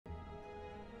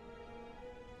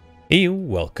Hey,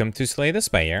 welcome to Slay the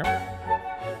Spire.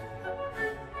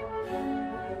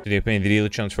 Today we're playing the daily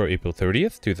challenge for April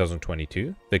 30th,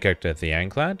 2022. The character is the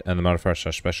Ironclad, and the modifiers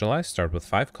are specialized. Start with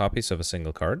 5 copies of a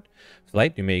single card.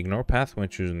 Flight, you may ignore path when you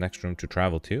choose the next room to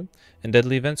travel to. And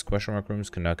deadly events, question mark rooms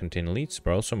cannot contain elites,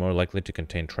 but are also more likely to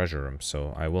contain treasure rooms.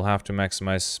 So I will have to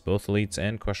maximize both elites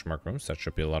and question mark rooms. That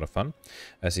should be a lot of fun.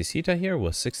 Sita here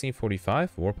was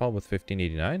 1645, Warpal with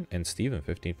 1589, and Steven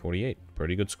 1548.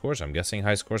 Pretty good scores. I'm guessing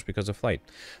high scores because of flight.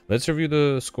 Let's review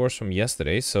the scores from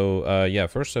yesterday. So yeah,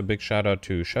 first a big shout out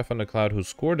to Chef on the Cloud, whose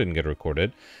score didn't get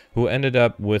recorded, who ended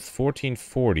up with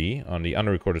 1440 on the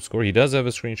unrecorded score. He does have a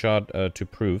screenshot to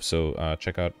prove, so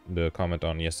check out the comment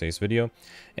on yesterday's video.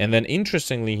 And then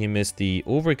interestingly, he missed the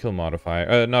overkill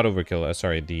modifier, not overkill,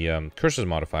 sorry, the curses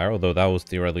modifier, although that was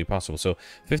theoretically possible. So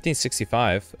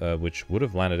 1565, which would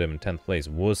have landed him in 10th place,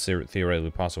 was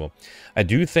theoretically possible. I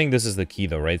do think this is the key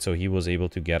though, right? So he was able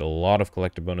to get a lot of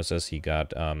collector bonuses. He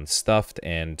got stuffed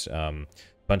and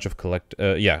bunch of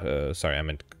sorry, I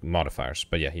meant modifiers,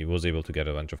 but yeah, he was able to get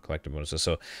a bunch of collector bonuses.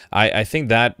 So I think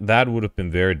that would have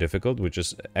been very difficult, which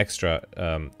is extra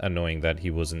annoying that he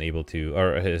wasn't able to,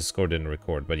 or his score didn't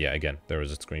record. But yeah, again, there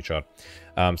was a screenshot.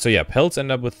 So yeah, Pelts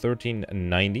end up with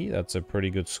 1390. That's a pretty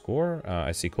good score.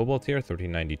 I see Cobalt here,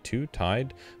 1392,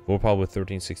 tied. Vorpal with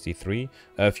 1363.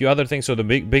 A few other things. So the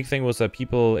big thing was that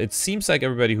people, it seems like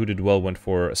everybody who did well went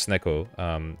for Snecko,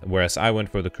 whereas I went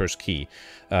for the Cursed Key.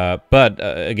 But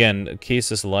again,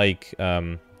 cases like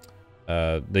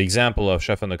the example of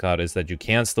Chef on the Cloud is that you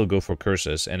can still go for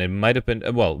curses, and it might have been,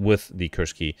 well, with the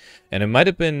Curse Key, and it might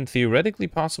have been theoretically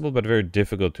possible, but very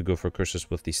difficult to go for curses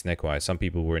with the Snake Eye. Some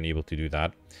people weren't able to do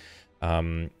that.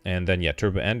 And then, yeah,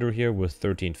 Turbo Andrew here with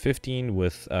 1315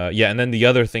 with, yeah, and then the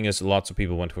other thing is lots of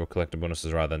people went for collector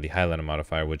bonuses rather than the Highlander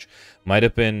modifier, which might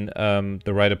have been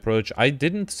the right approach. I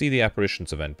didn't see the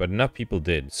Apparitions event, but enough people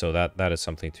did, so that is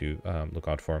something to look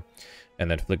out for. And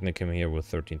then Flicknick came here with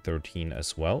 1313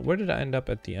 as well. Where did I end up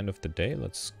at the end of the day?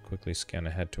 Let's quickly scan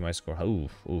ahead to my score.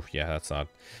 Oof, yeah, that's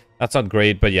not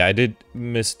great. But yeah, I did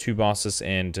miss 2 bosses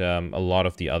and a lot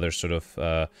of the other sort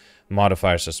of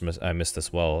modifiers I missed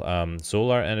as well.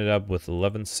 Zolar ended up with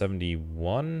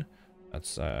 1171.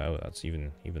 That's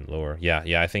even lower. Yeah,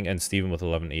 I think, and Steven with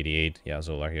 1188. Yeah,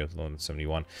 Zolar here with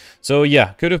 1171. So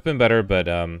yeah, could have been better, but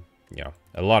you know,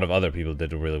 a lot of other people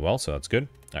did really well, so that's good.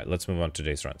 All right, let's move on to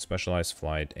today's run. Specialized,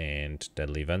 Flight, and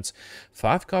Deadly Events.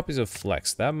 5 copies of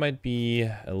Flex. That might be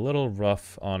a little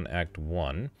rough on Act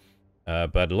 1,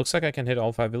 but it looks like I can hit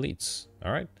all 5 elites.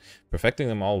 All right, perfecting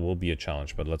them all will be a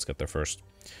challenge, but let's get there first.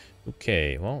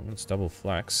 Okay, well, let's double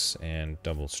Flex and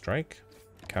double Strike.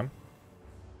 Okay.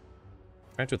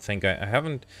 Trying to think,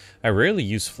 I rarely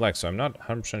use Flex, so I'm not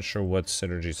 100% sure what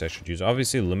synergies I should use.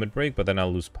 Obviously Limit Break, but then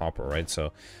I'll lose Pauper, right?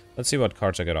 So let's see what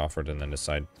cards I get offered and then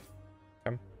decide.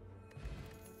 Okay.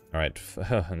 Alright,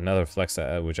 another Flex,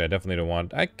 which I definitely don't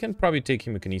want. I can probably take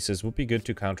Hemokinesis. Would be good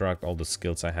to counteract all the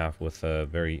skills I have with a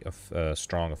very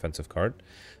strong offensive card.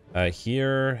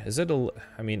 Here, is it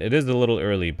I mean, it is a little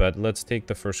early, but let's take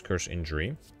the first Curse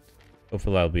Injury.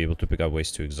 Hopefully I'll be able to pick up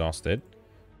ways to exhaust it.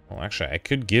 Well, actually, I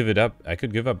could give it up. I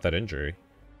could give up that injury.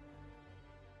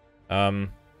 No.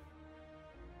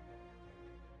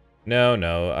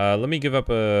 Let me give up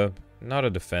not a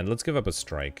defend. Let's give up a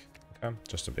strike. Okay,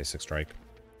 just a basic strike.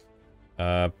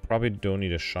 Probably don't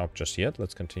need a shop just yet.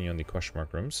 Let's continue on the question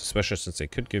mark rooms, especially since they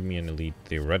could give me an elite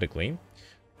theoretically.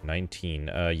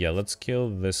 19. Yeah, let's kill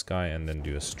this guy and then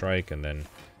do a strike, and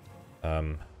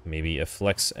then maybe a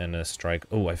flex and a strike.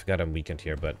 Oh, I forgot I'm weakened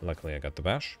here, but luckily I got the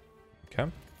bash.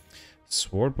 Okay.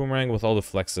 Sword Boomerang with all the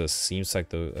flexes seems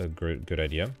like a good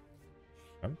idea.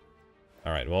 Okay.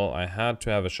 Alright, well, I had to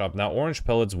have a shop. Now, Orange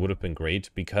Pellets would have been great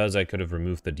because I could have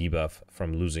removed the debuff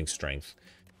from losing strength.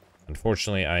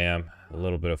 Unfortunately, I am a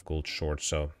little bit of gold short,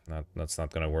 so that's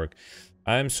not going to work.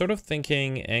 I'm sort of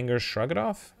thinking Anger, Shrug It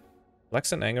Off.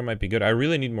 Flex and Anger might be good. I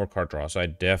really need more card draw, so I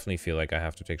definitely feel like I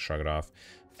have to take Shrug It Off.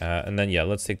 And then, yeah,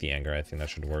 let's take the Anger. I think that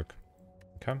should work.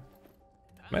 Okay.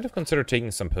 Might have considered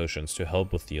taking some potions to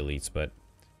help with the elites, but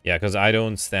yeah, because I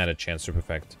don't stand a chance to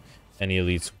perfect any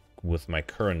elites with my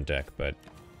current deck, but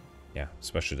yeah,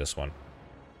 especially this one.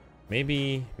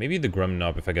 Maybe the Grum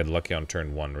Knob if I get lucky on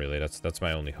turn 1, really. That's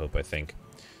my only hope, I think.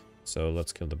 So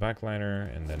let's kill the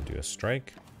backliner and then do a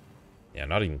strike. Yeah,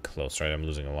 not even close, right? I'm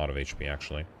losing a lot of HP,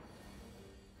 actually.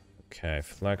 Okay,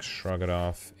 Flex, Shrug It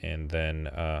Off, and then,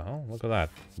 oh, look at that.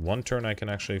 1 turn I can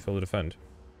actually fully defend.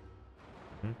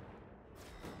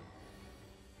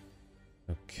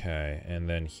 Okay, and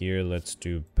then here let's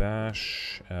do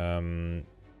bash.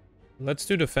 Let's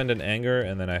do defend and anger,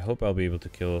 and then I hope I'll be able to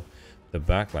kill the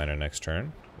backliner next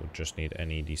turn. would just need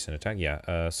any decent attack.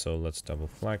 Yeah, so let's double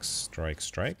flex, strike,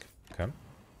 strike. Okay.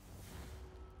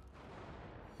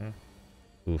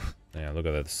 Oof. Yeah, look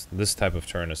at this. This type of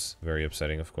turn is very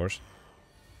upsetting, of course.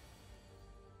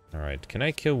 Alright, can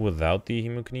I kill without the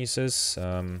Hemokinesis?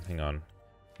 Hang on.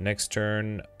 Next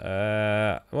turn,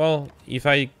 well, if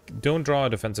I don't draw a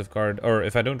defensive card, or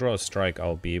if I don't draw a strike,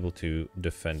 I'll be able to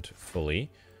defend fully.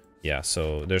 Yeah,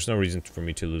 so there's no reason for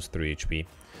me to lose 3 HP,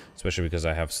 especially because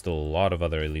I have still a lot of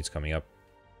other elites coming up.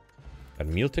 Got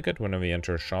Meal Ticket, whenever you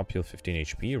enter a shop, heal 15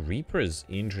 HP. Reaper is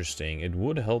interesting. It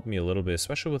would help me a little bit,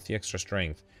 especially with the extra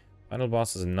strength. Final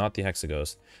boss is not the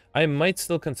Hexaghost. I might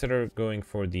still consider going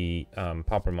for the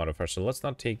Pauper modifier, so let's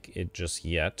not take it just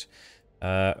yet.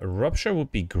 Rupture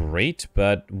would be great,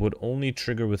 but would only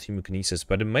trigger with Hemokinesis,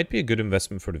 but it might be a good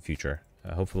investment for the future.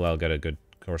 Hopefully I'll get a good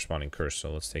corresponding curse,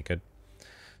 so let's take it.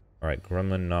 Alright,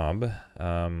 Gremlin Knob.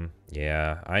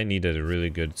 Yeah, I needed a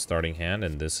really good starting hand,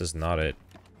 and this is not it.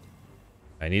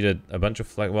 I needed a bunch of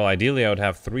flex. Well, ideally I would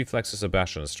have 3 flexes of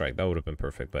Bastion and Strike. That would have been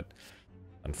perfect, but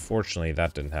unfortunately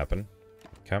that didn't happen.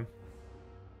 Okay.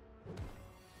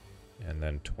 And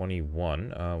then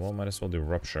 21. Well, might as well do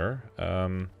Rupture.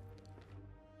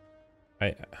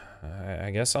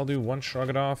 I guess I'll do 1 Shrug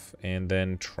It Off and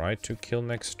then try to kill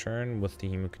next turn with the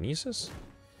Hemokinesis.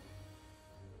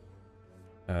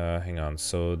 Hang on,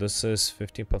 so this is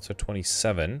 15 plus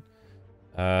 27.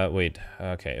 Wait,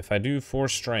 okay, if I do 4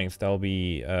 strength, that'll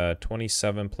be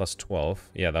 27 plus 12.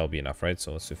 Yeah, that'll be enough, right?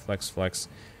 So let's do flex, flex,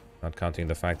 not counting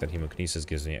the fact that Hemokinesis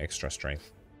gives me extra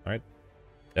strength. Alright,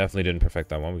 definitely didn't perfect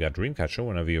that one. We got Dreamcatcher.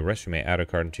 Whenever you rest, you may add a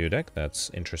card into your deck.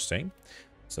 That's interesting.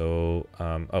 So,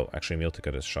 oh, actually, Meal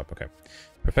Ticket is shop, okay.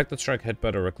 Perfected Strike,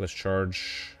 Headbutt, or Reckless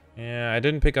Charge. Yeah, I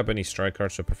didn't pick up any strike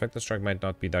cards, so Perfected Strike might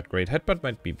not be that great. Headbutt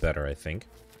might be better, I think.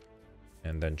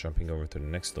 And then jumping over to the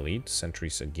next elite,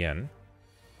 Sentries again.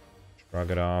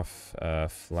 Shrug It Off,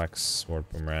 Flex, Sword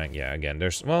Boomerang. Yeah, again,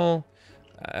 there's, well,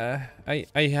 I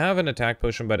have an attack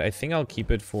potion, but I think I'll keep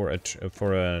it for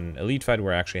an elite fight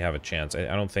where I actually have a chance.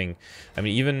 I don't think, I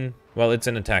mean, even, well, it's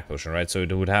an attack potion, right? So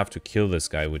it would have to kill this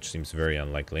guy, which seems very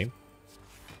unlikely.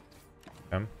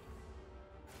 Okay.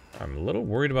 I'm a little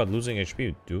worried about losing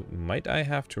HP. Might I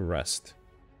have to rest?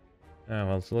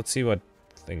 Well, let's see what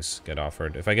things get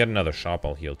offered. If I get another shop,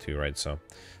 I'll heal too, right? So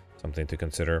something to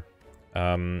consider.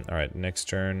 Alright, next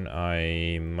turn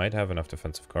I might have enough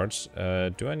defensive cards.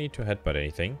 Do I need to headbutt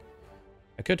anything?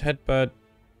 I could headbutt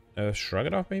Shrug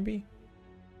It Off maybe?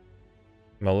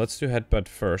 Well, let's do headbutt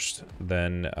first.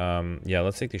 Then, yeah,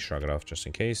 let's take the Shrug It Off just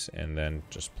in case. And then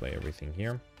just play everything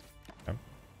here. Okay.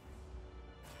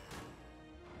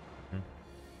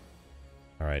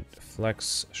 Alright,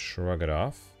 flex, Shrug It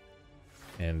Off.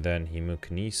 And then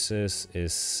Hemokinesis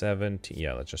is 70.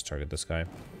 Yeah, let's just target this guy.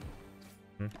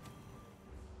 Okay,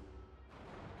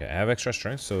 I have extra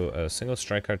strength, so a single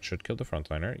strike card should kill the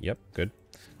frontliner. Yep, good.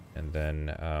 And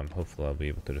then hopefully I'll be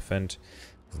able to defend.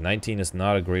 19 is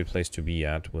not a great place to be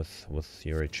at with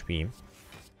your HP.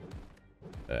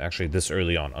 Actually, this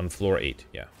early on floor 8,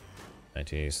 yeah.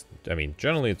 19 is, I mean,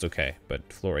 generally it's okay,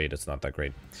 but floor 8 it's not that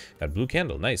great. Got Blue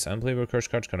Candle, nice. Unplayable curse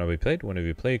cards cannot be played. Whenever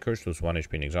you play a curse, lose 1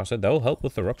 HP and exhausted. That will help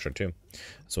with the Rupture too.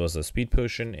 As well as the Speed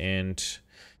Potion, and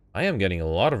I am getting a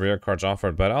lot of rare cards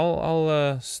offered, but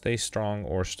I'll stay strong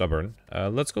or stubborn.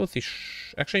 Let's go with the...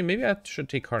 Actually, maybe I should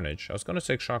take Carnage. I was going to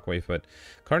take Shockwave, but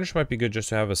Carnage might be good just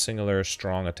to have a singular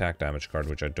strong attack damage card,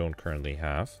 which I don't currently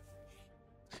have.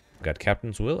 Got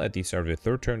Captain's Will. At the start of your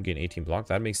 3rd turn, gain 18 block.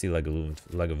 That makes the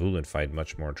Lagavulin fight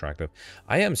much more attractive.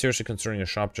 I am seriously considering a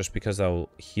shop just because that will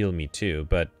heal me too,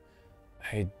 but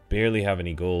I barely have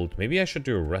any gold. Maybe I should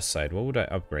do a rest side. What would I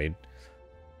upgrade?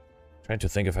 Trying to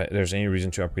think if there's any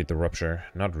reason to upgrade the Rupture.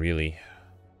 Not really.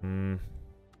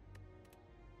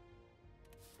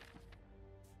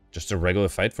 Just a regular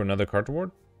fight for another card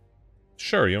reward?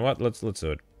 Sure, you know what? Let's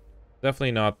do it.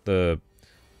 Definitely not the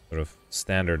sort of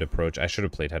standard approach. I should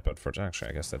have played Headbutt first.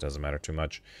 Actually, I guess that doesn't matter too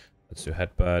much. Let's do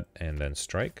Headbutt and then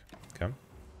Strike. Okay.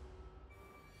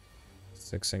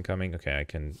 6 incoming. Okay, I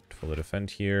can fully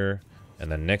defend here.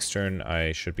 And then next turn,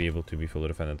 I should be able to be fully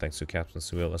defended thanks to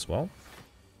Captain's Will as well.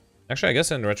 Actually, I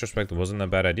guess in retrospect, it wasn't a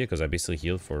bad idea because I basically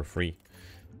healed for free.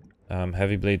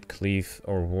 Heavy Blade, Cleave,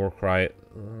 or Warcry.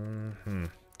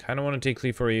 Kind of want to take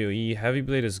Cleave for AoE. Heavy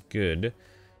Blade is good.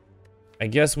 I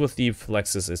guess with the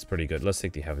Flexes, it's pretty good. Let's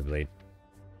take the Heavy Blade.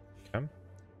 Okay.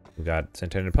 We got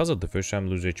Centennial Puzzle. The first time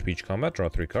lose HP each combat. Draw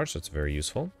 3 cards. That's very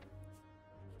useful.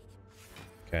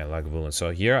 Okay, Lagavulin.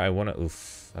 So here I want to...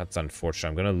 Oof, that's unfortunate.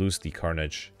 I'm going to lose the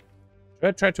Carnage. Should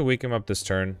I try to wake him up this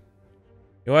turn?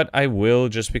 You know what? I will,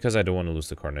 just because I don't want to lose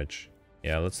the Carnage.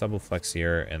 Yeah, let's double flex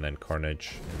here, and then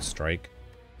Carnage and Strike.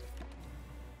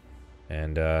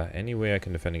 And any way I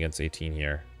can defend against 18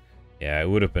 here. Yeah, it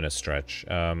would have been a stretch.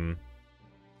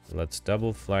 Let's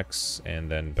double flex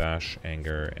and then bash,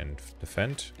 anger, and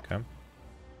defend. Okay.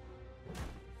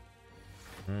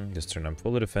 This turn I'm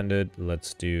fully defended.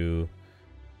 Let's do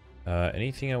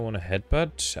anything I want to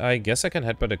headbutt. I guess I can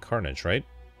headbutt a Carnage, right?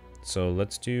 So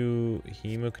let's do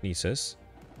Hemokinesis,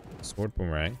 Sword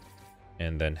Boomerang,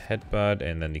 and then headbutt,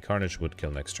 and then the Carnage would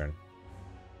kill next turn.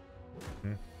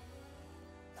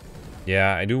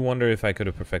 Yeah, I do wonder if I could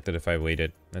have perfected if I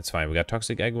waited. That's fine. We got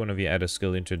Toxic Egg. One of you add a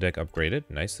skill into deck upgraded.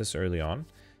 Nice this early on.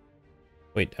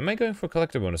 Wait, am I going for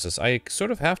collector bonuses? I sort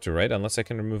of have to, right? Unless I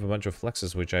can remove a bunch of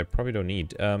flexes, which I probably don't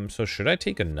need. So should I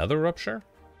take another Rupture?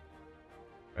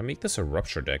 I make this a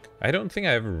Rupture deck. I don't think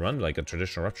I ever run like a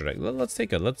traditional Rupture deck. Let's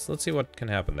take it. Let's see what can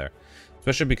happen there.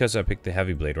 Especially because I picked the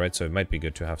Heavy Blade, right? So it might be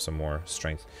good to have some more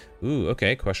strength. Ooh,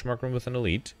 okay. Question mark room with an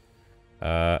elite.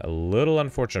 A little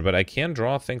unfortunate, but I can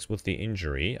draw things with the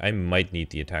injury. I might need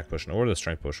the attack potion or the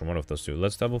strength potion, one of those two.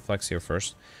 Let's double flex here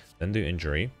first, then do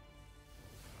injury.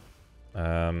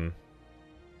 I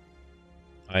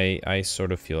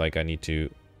sort of feel like I need to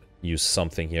use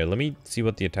something here. Let me see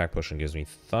what the attack potion gives me.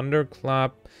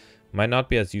 Thunderclap might not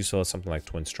be as useful as something like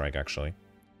Twin Strike, actually.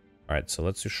 Alright, so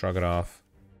let's do Shrug It Off.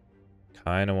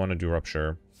 Kind of want to do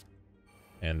Rupture.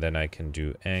 And then I can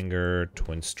do Anger,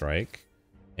 Twin Strike.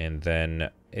 And then,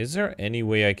 is there any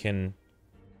way I can...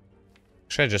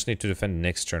 Actually, I just need to defend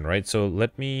next turn, right? So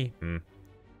let me...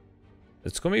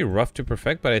 It's going to be rough to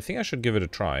perfect, but I think I should give it a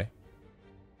try.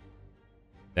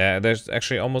 Yeah, there's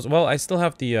actually almost... Well, I still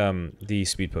have the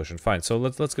speed potion. Fine, so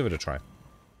let's give it a try.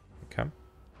 Okay.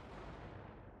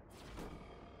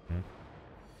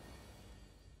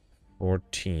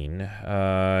 14.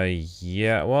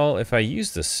 Yeah, well, if I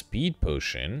use the speed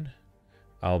potion...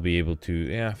 I'll be able to...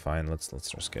 Yeah, fine. Let's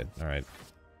risk it. All right.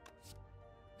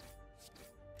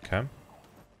 Okay. Okay,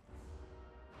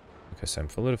 so I'm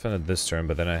fully defended this turn,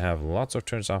 but then I have lots of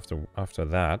turns after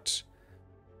that.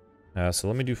 So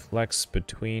let me do flex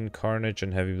between Carnage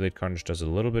and Heavy Blade. Carnage does a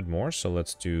little bit more, so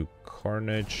let's do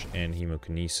Carnage and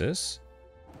Hemokinesis.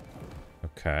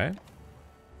 Okay.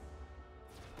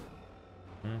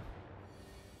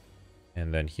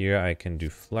 And then here I can do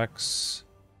flex...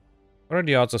 What are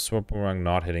the odds of Sword Boomerang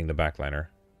not hitting the backliner?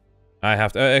 I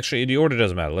have to... actually, the order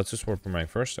doesn't matter. Let's do Sword Boomerang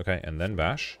first. Okay, and then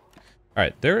bash.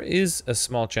 Alright, there is a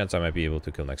small chance I might be able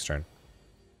to kill next turn.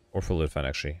 Or full defend,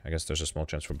 actually. I guess there's a small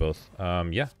chance for both.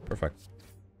 Yeah, perfect.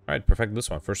 Alright, perfect this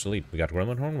one. First elite. We got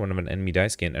Gremlin Horn. One of an enemy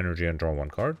dice, gain energy and draw one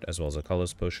card, as well as a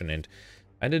colorless potion. And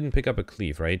I didn't pick up a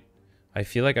cleave, right? I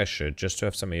feel like I should, just to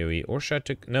have some AoE. Or should I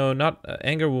take... No, not...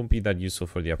 Anger won't be that useful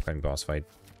for the upcoming boss fight.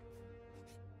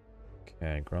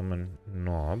 Okay, Grumman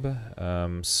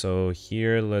Knob. So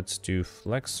here, let's do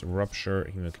Flex, Rupture,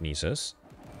 Hemokinesis.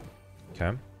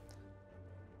 Okay.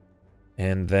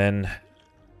 And then,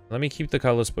 let me keep the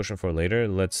colorless potion for later.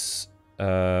 Let's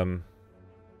do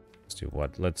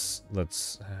what? Let's,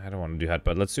 I don't want to do that,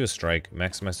 but let's do a strike.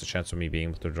 Maximize the chance of me being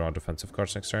able to draw defensive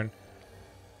cards next turn.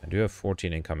 I do have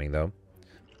 14 incoming, though.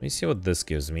 Let me see what this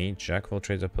gives me. Jack of all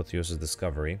trades, Apotheosis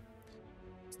Discovery.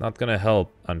 It's not gonna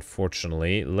help,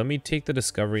 unfortunately. Let me take the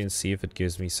discovery and see if it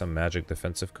gives me some magic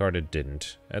defensive card. It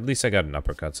didn't. At least I got an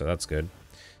uppercut, so that's good.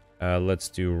 Let's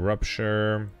do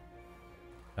Rupture,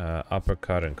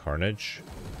 Uppercut, and Carnage.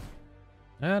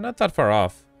 Not that far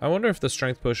off. I wonder if the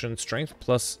Strength Potion, Strength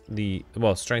plus the...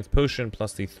 Well, Strength Potion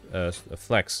plus the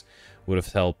Flex would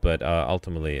have helped, but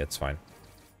ultimately it's fine.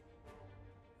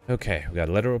 Okay, we got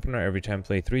Letter Opener. Every time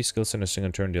play 3 skills in a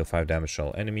single turn, deal 5 damage to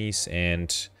all enemies,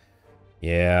 and...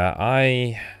 Yeah,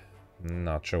 I'm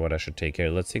not sure what I should take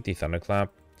here. Let's take the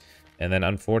Thunderclap. And then,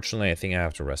 unfortunately, I think I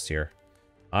have to rest here.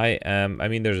 I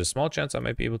mean, there's a small chance I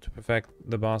might be able to perfect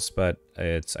the boss, but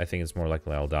I think it's more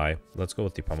likely I'll die. Let's go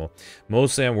with the Pummel.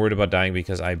 Mostly, I'm worried about dying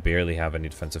because I barely have any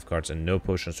defensive cards and no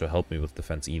potions to help me with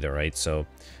defense either, right? So,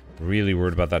 really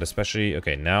worried about that, especially...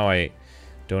 Okay, now I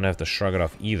don't have to Shrug It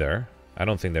Off either. I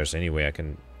don't think there's any way I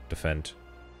can defend...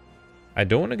 I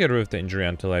don't want to get rid of the injury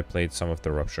until I played some of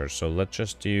the ruptures. So let's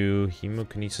just do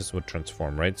Hemokinesis would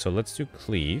transform, right? So let's do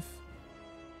Cleave.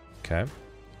 Okay.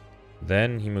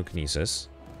 Then Hemokinesis.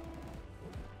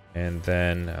 And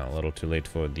then a little too late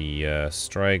for the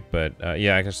strike, but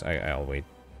yeah, I guess I'll wait.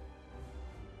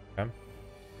 Okay.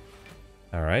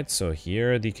 All right, so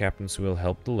here the Captain's Wheel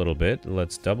helped a little bit.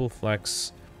 Let's double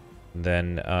flex.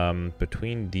 Then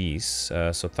between these,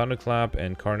 so Thunderclap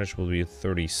and Carnage will be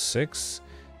 36.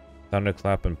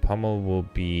 Thunderclap and Pummel will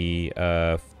be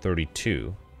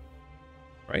 32,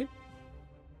 right?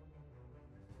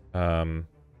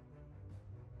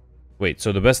 Wait,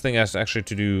 so the best thing is actually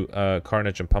to do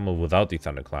Carnage and Pummel without the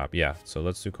Thunderclap. Yeah, so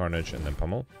let's do Carnage and then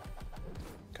Pummel.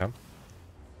 Okay.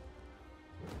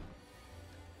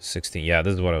 16. Yeah,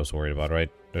 this is what I was worried about, right?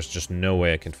 There's just no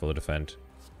way I can fully defend.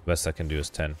 Best I can do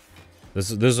is 10. This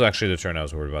is actually the turn I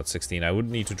was worried about. 16. I would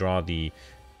need to draw the...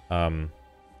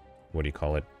 what do you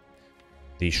call it?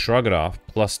 The Shrug It Off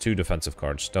plus 2 defensive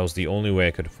cards. That was the only way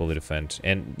I could fully defend.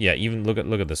 And yeah, even look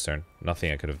at this turn.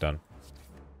 Nothing I could have done.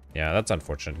 Yeah, that's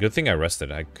unfortunate. Good thing I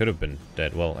rested. I could have been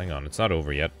dead. Well, hang on. It's not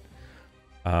over yet.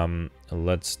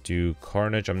 Let's do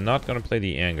Carnage. I'm not going to play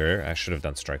the Anger. I should have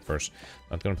done Strike first.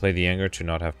 Not going to play the Anger to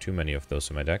not have too many of those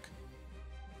in my deck.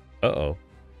 Uh-oh.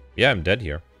 Yeah, I'm dead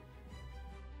here.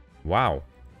 Wow.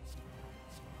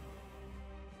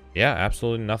 Yeah,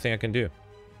 absolutely nothing I can do.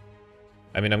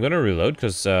 I mean, I'm going to reload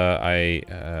because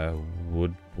I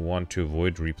would want to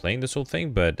avoid replaying this whole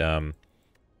thing, but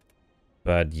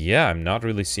yeah, I'm not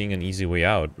really seeing an easy way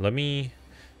out. Let me...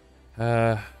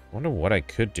 wonder what I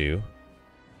could do.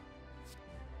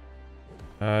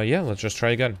 Yeah, let's just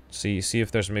try again. See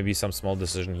if there's maybe some small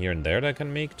decision here and there that I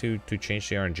can make to change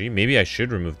the RNG. Maybe I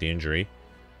should remove the injury.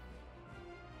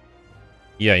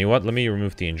 Yeah, you know what? Let me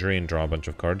remove the injury and draw a bunch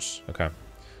of cards. Okay.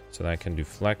 So then I can do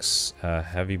Flex.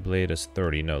 Heavy Blade is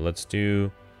 30. No, let's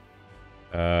do...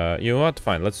 you know what?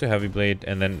 Fine, let's do Heavy Blade,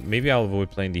 and then maybe I'll avoid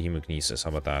playing the Hemokinesis.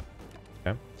 How about that?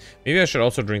 Okay. Maybe I should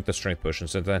also drink the Strength Potion,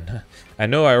 so then... I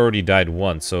know I already died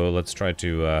once, so let's try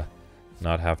to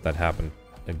not have that happen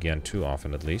again too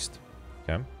often, at least.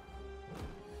 Okay.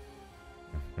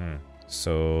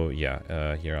 So,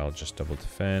 yeah, here I'll just double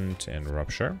defend and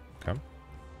Rupture. Okay.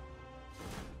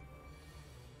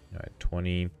 Alright,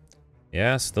 20...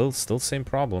 Yeah, still same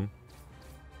problem.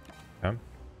 Okay.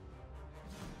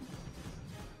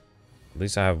 At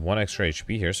least I have 1 extra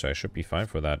HP here, so I should be fine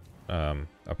for that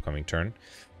upcoming turn.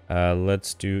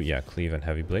 Let's do, yeah, Cleave and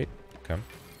Heavy Blade. Okay.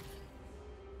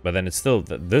 But then it's still,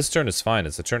 this turn is fine.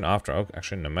 It's the turn after. Oh,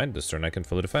 actually, never mind. This turn I can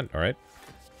fully defend. All right.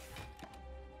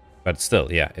 But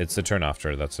still, yeah, it's the turn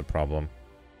after. That's the problem.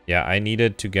 Yeah, I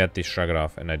needed to get the Shrug It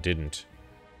Off, and I didn't.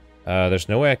 There's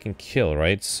no way I can kill,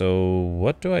 right? So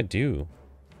what do I do?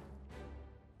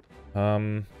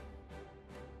 Yeah,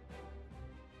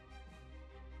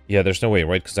 there's no way,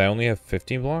 right? Because I only have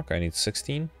 15 block. I need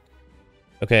 16.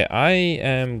 Okay, I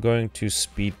am going to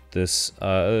speed this,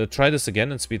 try this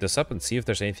again and speed this up and see if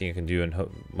there's anything I can do. And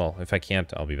well, if I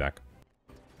can't, I'll be back.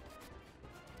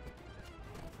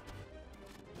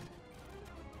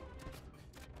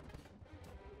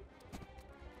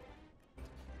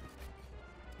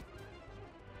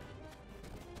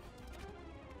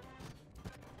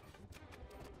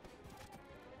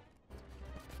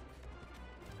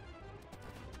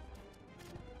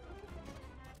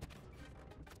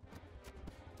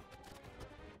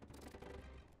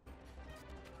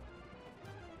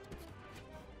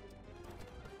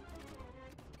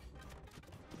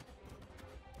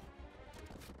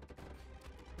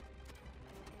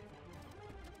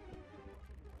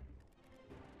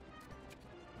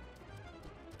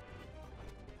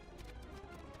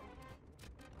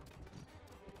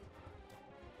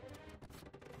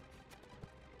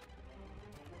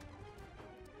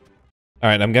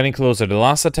 Alright, I'm getting closer. The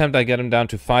last attempt, I got him down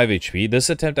to 5 HP. This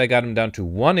attempt, I got him down to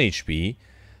 1 HP.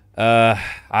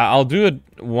 I'll do it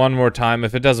one more time.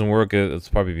 If it doesn't work, it'll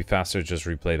probably be faster to just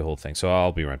replay the whole thing. So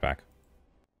I'll be right back.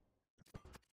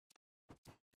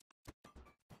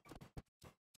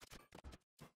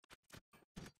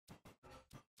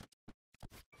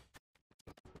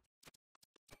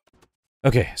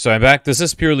 Okay, so I'm back. This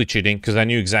is purely cheating, because I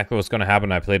knew exactly what's going to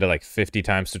happen. I played it like 50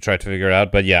 times to try to figure it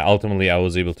out, but yeah, ultimately I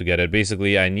was able to get it.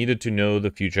 Basically, I needed to know the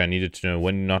future. I needed to know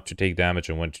when not to take damage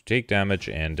and when to take damage,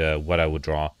 and what I would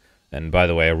draw. And by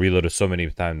the way, I reloaded so many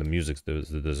times the music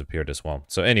disappeared as well.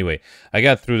 So anyway, I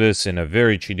got through this in a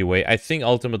very cheaty way. I think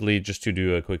ultimately, just to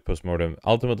do a quick postmortem,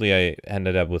 ultimately I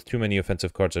ended up with too many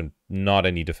offensive cards and not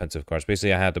any defensive cards.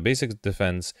 Basically, I had the basic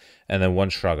defense and then 1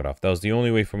 Shrug It Off. That was the only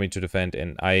way for me to defend,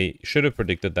 and I should have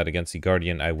predicted that against the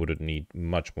Guardian, I wouldn't need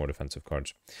much more defensive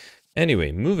cards.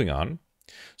 Anyway, moving on.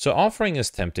 So Offering is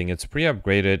tempting. It's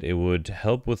pre-upgraded. It would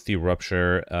help with the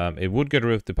Rupture. It would get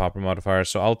rid of the Pauper modifier.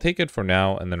 So I'll take it for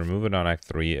now and then remove it on Act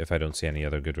 3 if I don't see any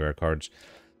other good rare cards.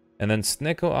 And then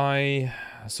Snecko Eye.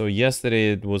 So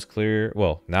yesterday it was clear.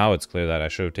 Well, now it's clear that I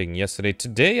should have taken yesterday.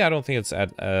 Today I don't think it's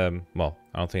at... well,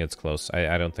 I don't think it's close.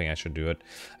 I don't think I should do it.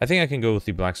 I think I can go with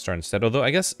the Black Star instead. Although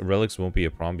I guess Relics won't be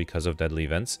a problem because of deadly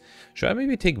events. Should I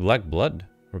maybe take Black Blood?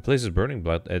 Replaces Burning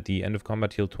Blood at the end of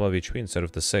combat, heal 12 HP instead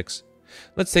of the 6.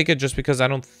 Let's take it just because I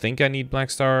don't think I need Black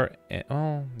Star.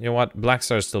 Oh, you know what? Black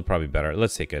Star is still probably better.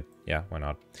 Let's take it. Yeah, why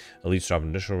not? Elite drop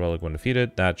an additional relic when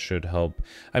defeated. That should help.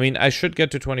 I mean, I should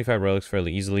get to 25 relics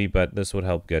fairly easily, but this would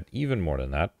help get even more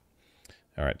than that.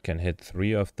 All right, can hit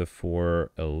 3 of the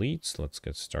 4 elites. Let's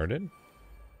get started.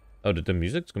 Oh, did the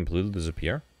music completely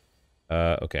disappear?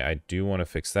 Okay, I do want to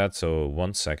fix that, so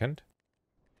 1 second.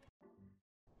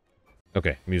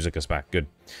 Okay, music is back. Good.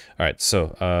 All right,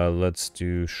 so let's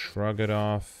do shrug it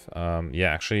off.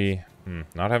 Yeah, actually,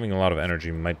 not having a lot of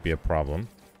energy might be a problem.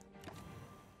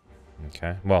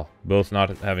 Okay, well, both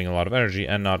not having a lot of energy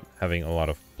and not having a lot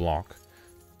of block.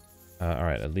 All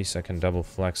right, at least I can double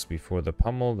flex before the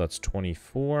pummel. That's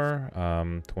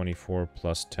 24. 24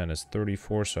 plus 10 is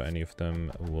 34, so any of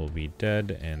them will be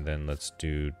dead. And then let's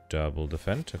do double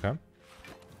defend. Okay.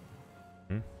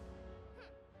 And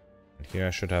here I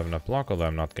should have enough block, although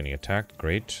I'm not getting attacked.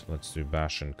 Great. Let's do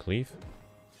bash and cleave.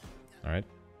 All right.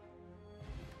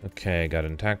 Okay, got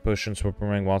an attack potion, sword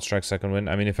boomerang, wild strike, second wind.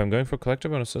 I mean, if I'm going for collective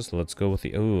bonuses, let's go with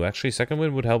the... Oh, actually, second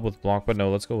wind would help with block, but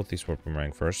no, let's go with the sword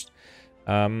boomerang first.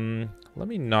 Let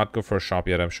me not go for a shop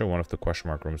yet. I'm sure one of the question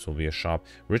mark rooms will be a shop.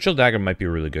 Ritual Dagger might be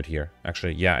really good here.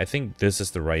 Actually, yeah, I think this is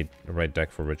the right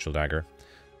deck for Ritual Dagger.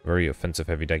 Very offensive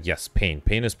heavy deck. Yes, Pain.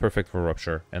 Pain is perfect for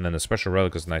Rupture. And then the special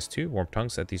relic is nice too. Warm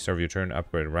Tongues at the start of your turn.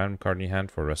 Upgrade a random card in your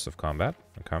hand for the rest of combat.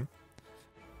 Okay.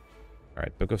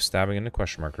 Alright, Book of Stabbing in the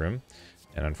question mark room.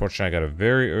 And unfortunately, I got a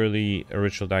very early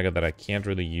Ritual Dagger that I can't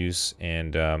really use.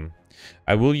 And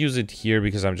I will use it here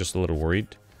because I'm just a little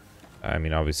worried. I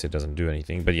mean, obviously it doesn't do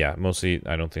anything. But yeah, mostly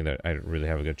I don't think that I really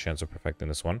have a good chance of perfecting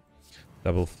this one.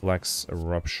 Double Flex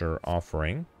Rupture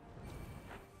Offering.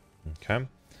 Okay.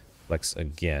 Flex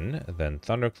again. Then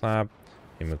Thunderclap.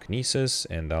 Hemokinesis.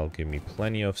 And that'll give me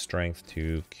plenty of strength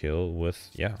to kill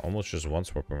with, yeah, almost just one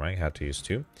Sword Boomerang. Had to use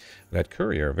 2. We got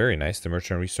Courier. Very nice. The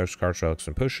merchant restarts cards, relics,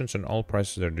 and potions, and all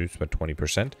prices are reduced by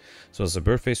 20%. So as a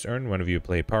birth phase earn, whenever you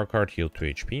play a power card, heal 2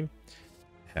 HP.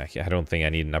 I don't think I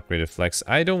need an upgraded flex.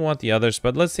 I don't want the others,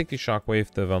 but let's take the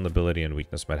shockwave. The vulnerability and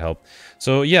weakness might help.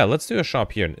 So yeah, let's do a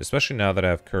shop here, especially now that I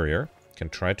have Courier. Can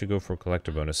try to go for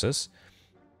collector bonuses.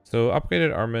 So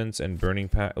upgraded armaments and burning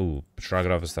pact. Ooh, shrug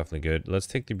it off is definitely good. Let's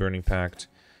take the burning pact.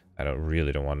 I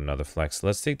really don't want another flex.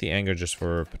 Let's take the anger just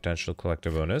for potential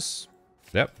collector bonus.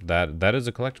 Yep, that is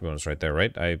a collector bonus right there,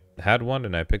 right? I had 1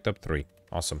 and I picked up 3.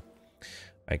 Awesome.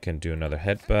 I can do another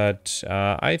headbutt.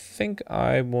 I think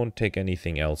I won't take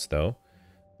anything else, though.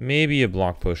 Maybe a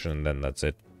block potion, and then that's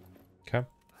it. Okay.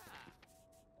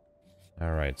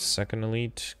 Alright, second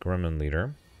elite, Gremlin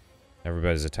Leader.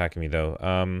 Everybody's attacking me, though.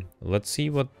 Let's see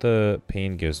what the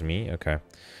pain gives me. Okay,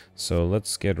 so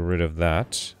let's get rid of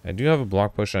that. I do have a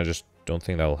block potion, I just don't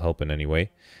think that'll help in any way.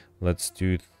 Let's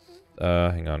do...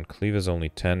 hang on, Cleave is only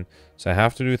 10. So I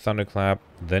have to do Thunderclap,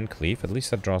 then Cleave. At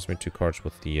least that draws me 2 cards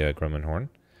with the Gremlin Horn.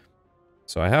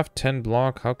 So I have 10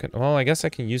 block. How can... Well, I guess I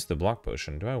can use the block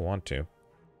potion. Do I want to?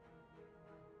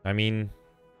 I mean...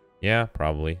 Yeah,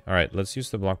 probably. Alright, let's use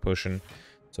the block potion.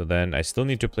 So then I still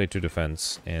need to play 2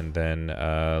 defense. And then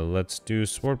let's do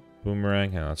Sword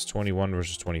Boomerang. Hang on, that's 21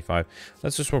 versus 25.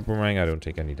 Let's do Sword Boomerang. I don't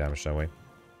take any damage that way.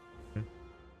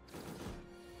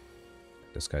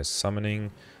 This guy's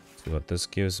summoning. Let's see what this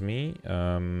gives me.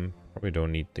 Probably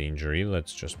don't need the injury.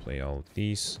 Let's just play all of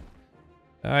these.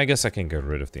 I guess I can get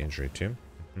rid of the injury too.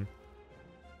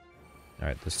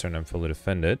 Alright, this turn I'm fully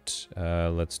defended.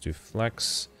 Let's do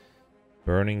Flex.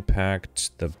 Burning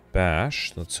Pact, the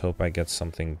Bash. Let's hope I get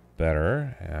something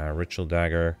better. Ritual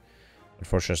Dagger.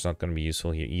 Unfortunately, it's not going to be useful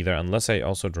here either. Unless I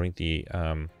also drink the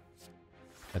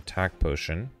attack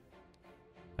potion.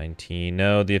 19.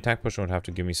 No, the attack potion would have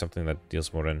to give me something that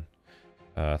deals more than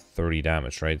 30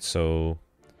 damage, right? So...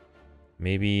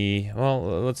 Maybe, well,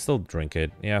 let's still drink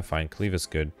it. Yeah, fine. Cleave is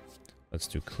good. Let's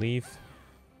do Cleave.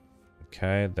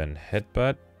 Okay, then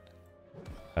Headbutt.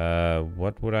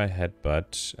 What would I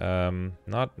headbutt?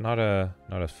 Not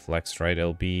a flex, right?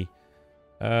 It'll be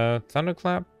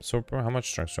Thunderclap, Sword Boomerang. How much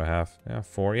strength do I have? Yeah,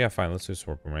 4. Yeah, fine. Let's do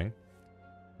Sword Boomerang.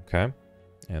 Okay.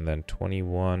 And then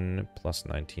 21 plus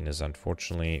 19 is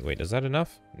unfortunately... Wait, is that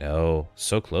enough? No.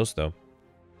 So close, though.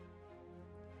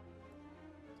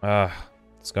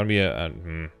 It's gonna be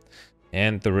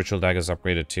and the Ritual Dagger is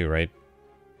upgraded too, right?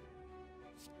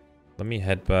 Let me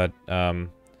headbutt.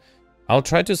 I'll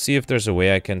try to see if there's a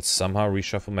way I can somehow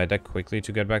reshuffle my deck quickly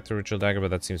to get back to Ritual Dagger,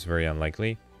 but that seems very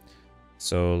unlikely.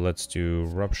 So let's do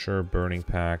Rupture, Burning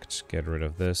Pact, get rid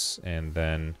of this, and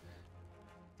then...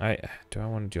 Do I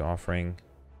want to do Offering?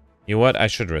 You know what? I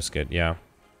should risk it, yeah.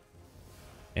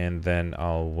 And then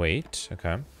I'll wait.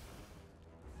 Okay.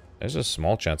 There's a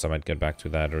small chance I might get back to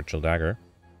that Ritual Dagger.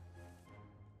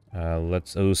 Oh,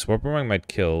 Sword Boomerang might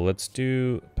kill. Let's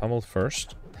do Pummel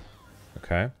first.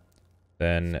 Okay.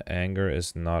 then anger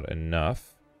is not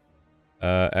enough.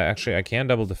 Actually, I can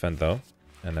double defend though,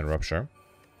 and then rupture.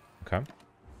 Okay.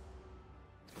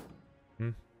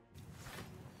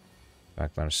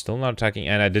 Backline still not attacking,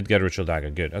 and I did get Ritual Dagger.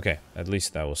 Good. Okay, at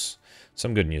least that was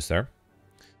some good news there.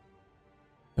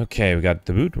 Okay, we got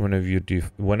the boot.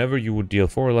 Whenever you would deal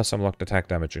 4 or less unlocked attack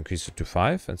damage, increase it to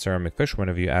 5. And Ceramic Fish,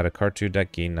 whenever you add a card to your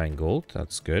deck, gain 9 gold.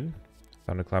 That's good.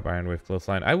 Thunderclap, Ironwave,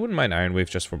 Clothesline. I wouldn't mind Ironwave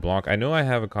just for block. I know I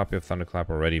have a copy of Thunderclap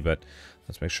already, but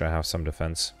let's make sure I have some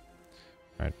defense.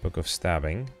 Alright, Book of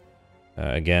Stabbing.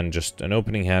 Again, just an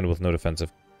opening hand with no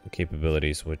defensive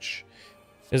capabilities, which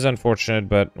is unfortunate,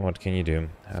 but what can you do?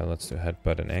 Let's do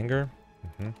Headbutt and Anger.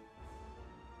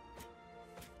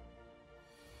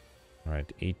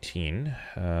 Alright, 18.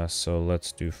 So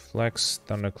let's do Flex,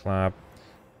 Thunderclap,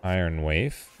 Iron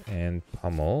Wave, and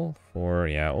Pummel for,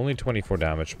 yeah, only 24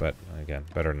 damage, but again,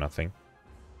 better than nothing.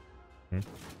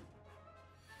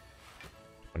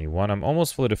 21. I'm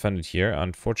almost fully defended here.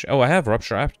 Unfortunately, oh, I have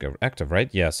Rupture active, right?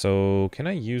 Yeah, so can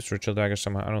I use Ritual Dagger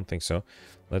somehow? I don't think so.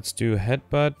 Let's do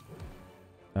Headbutt.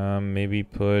 Maybe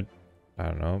put, I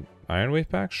don't know, Iron Wave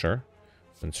back? Sure.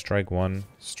 Then Strike 1,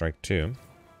 Strike 2.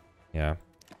 Yeah.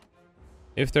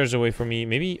 If there's a way for me,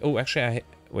 maybe... Oh, actually,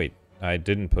 wait. I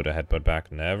didn't put a Headbutt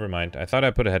back. Never mind. I thought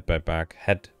I put a Headbutt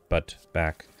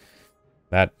back.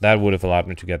 That would have allowed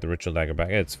me to get the Ritual Dagger back.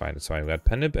 It's fine. It's fine. We got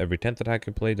Pen Nip. Every 10th attack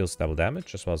you play deals double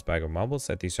damage, as well as Bag of Marbles.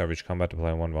 At least average combat to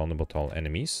play 1 vulnerable to all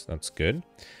enemies. That's good.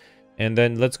 And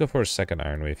then let's go for a second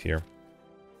Iron Wave here.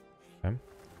 Okay.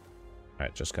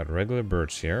 Alright, just got regular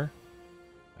birds here.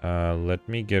 Let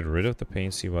me get rid of the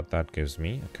pain, see what that gives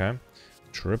me. Okay.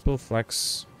 Triple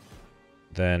Flex...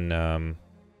 Then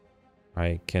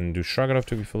I can do Shrug It Off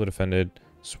to be fully defended.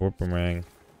 Sword Boomerang.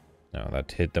 No,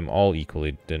 that hit them all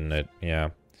equally, didn't it? Yeah.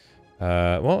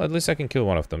 Well, at least I can kill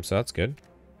one of them, so that's good.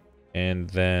 And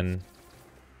then...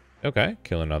 Okay,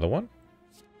 kill another one.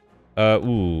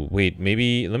 Ooh, wait,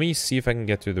 maybe... Let me see if I can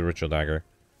get through the Ritual Dagger.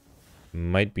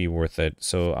 Might be worth it.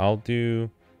 So I'll do...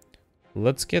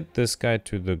 Let's get this guy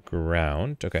to the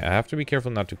ground. Okay, I have to be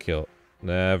careful not to kill.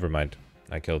 Never mind.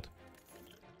 I killed.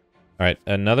 Alright,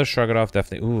 another Shrug It Off,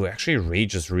 definitely. Ooh, actually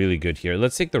Rage is really good here.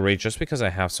 Let's take the Rage just because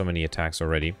I have so many attacks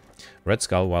already. Red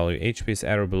Skull, while your HP is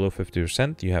at or below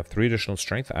 50%, you have 3 additional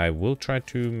strength. I will try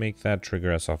to make that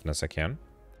trigger as often as I can.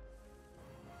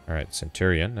 Alright,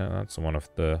 Centurion. That's one of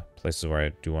the places where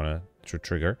I do want to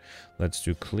trigger. Let's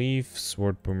do Cleave,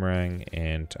 Sword Boomerang,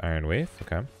 and Iron Wave.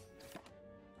 Okay.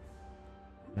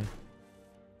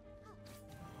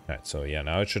 Alright, so yeah,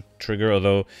 now it should trigger,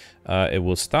 although it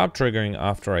will stop triggering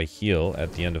after I heal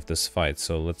at the end of this fight.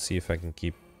 So let's see if I can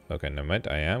keep... Okay, never mind.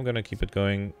 I am going to keep it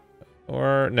going.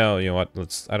 Or, no, you know what?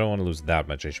 I don't want to lose that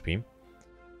much HP.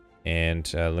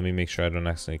 And let me make sure I don't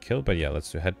accidentally kill. But yeah,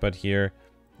 let's do Headbutt here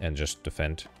and just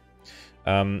defend.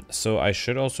 So I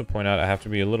should also point out I have to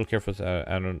be a little careful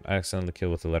I don't accidentally kill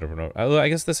with the Letter of No. I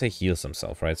guess this heals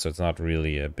himself, right? So it's not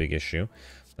really a big issue.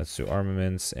 Let's do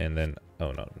Armaments, and then...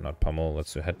 Oh, no, not Pummel.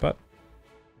 Let's do Headbutt.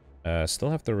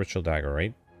 Still have the Ritual Dagger,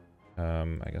 right?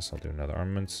 I guess I'll do another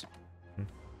Armaments.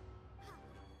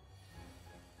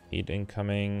 Heat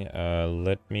incoming.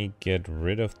 Let me get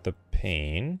rid of the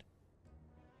pain.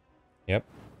 Yep.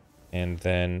 And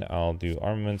then I'll do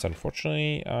Armaments.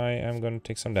 Unfortunately, I am going to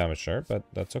take some damage there, but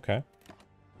that's okay.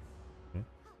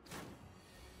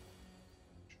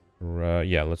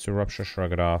 Yeah, let's do Rupture,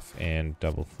 Shrug It Off, and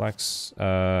Double Flex.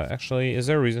 Actually, is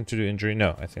there a reason to do Injury?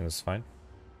 No, I think that's fine.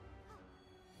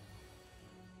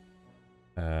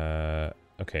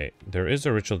 Okay, there is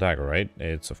a Ritual Dagger, right?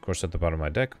 It's, of course, at the bottom of my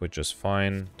deck, which is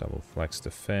fine. Double Flex,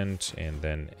 Defend, and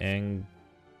then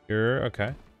Anger. Okay.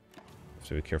 Have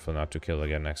to be careful not to kill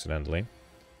again accidentally.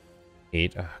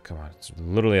 8. Ah, come on. It's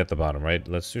literally at the bottom, right?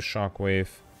 Let's do Shockwave,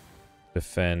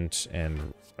 Defend,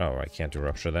 and... Oh, I can't do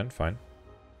Rupture then. Fine.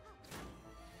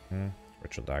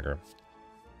 Ritual Dagger.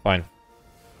 Fine.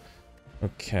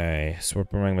 Okay. Sword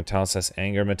Boomerang, Metallicess,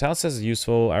 Anger. Metallicess is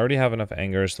useful. I already have enough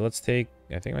Anger, so let's take,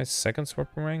 I think, my second Sword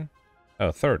Boomerang.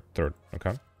 Oh, third.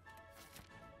 Okay.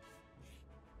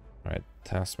 Alright.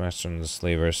 Taskmaster and the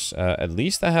Slavers. At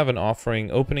least I have an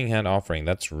offering, opening hand offering.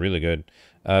 That's really good.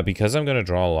 Because I'm going to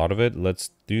draw a lot of it,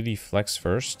 let's do the Flex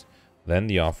first, then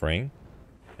the offering.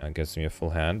 That gives me a full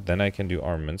hand. Then I can do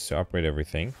Armaments to upgrade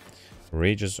everything.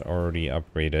 Rage is already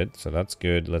upgraded, so that's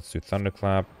good. Let's do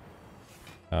Thunderclap.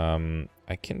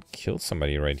 I can kill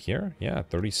somebody right here. Yeah,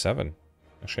 37.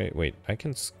 Actually, wait, I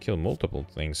can kill multiple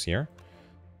things here.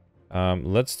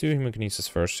 Let's do Hemokinesis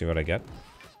first, see what I get.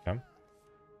 Okay.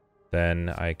 Then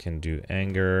I can do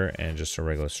Anger and just a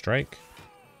regular strike.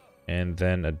 And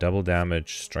then a double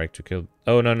damage strike to kill...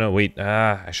 Oh, no, wait.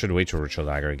 I should wait to Ritual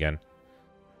Dagger again.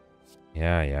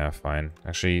 Yeah, fine.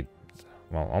 Actually,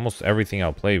 well, almost everything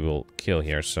I'll play will kill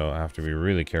here, so I have to be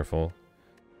really careful.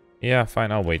 Yeah,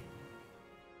 fine, I'll wait.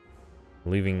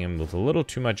 Leaving him with a little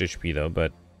too much HP, though,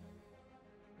 but...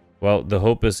 Well, the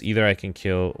hope is either I can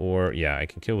kill or... Yeah, I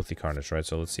can kill with the Carnage, right?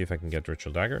 So let's see if I can get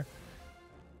Ritual Dagger.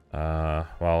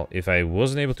 Well, if I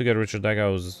wasn't able to get Ritual Dagger, I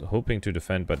was hoping to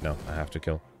defend, but no, I have to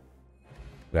kill.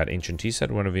 We got Ancient Tea Set.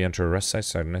 Whenever you enter a rest site,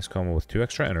 start the next combo with 2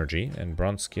 extra energy. And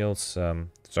Bronze Scales,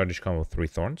 start each combo with 3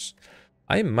 thorns.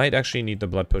 I might actually need the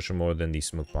Blood Potion more than the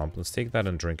Smoke Bomb. Let's take that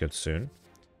and drink it soon.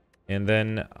 And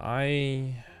then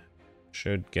I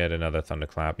should get another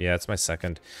Thunderclap. Yeah, it's my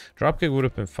second. Dropkick would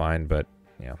have been fine, but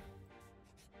yeah.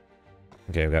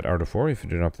 Okay, we got Art of 4. If you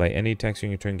do not play any attacks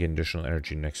during your turn, gain additional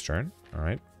energy next turn.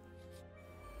 Alright.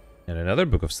 And another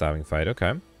Book of Stabbing Fight.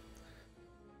 Okay.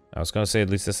 I was gonna say at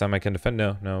least this time I can defend.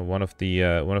 No, one of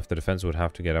the defense would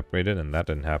have to get upgraded, and that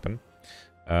didn't happen.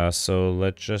 So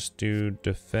let's just do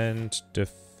defend,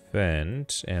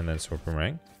 and then Sword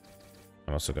Boomerang.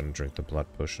 I'm also gonna drink the Blood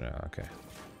Potion. Okay.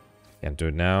 Can't do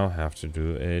it now. Have to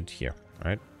do it here.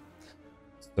 Right.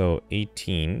 So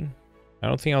 18. I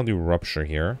don't think I'll do Rupture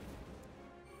here.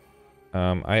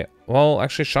 Well,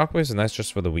 actually, Shockwave is nice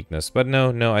just for the weakness, but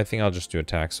no, I think I'll just do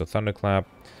attack. So Thunderclap,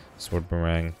 Sword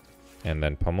Boomerang, and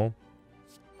then Pummel.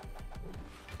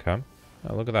 Okay.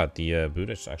 Oh, look at that. The boot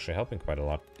is actually helping quite a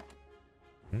lot.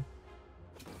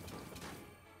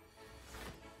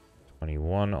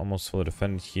 21, almost fully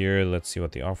defended here. Let's see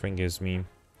what the offering gives me.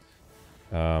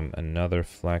 Another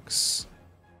flex,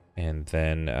 and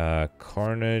then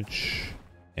Carnage,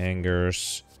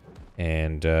 Angers,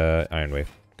 and Iron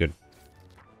Wave. Good.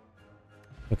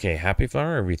 Okay, Happy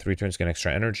Flower. Every 3 turns get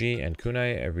extra energy, and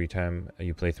Kunai. Every time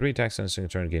you play 3 attacks in a single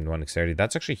turn, gain 1 dexterity.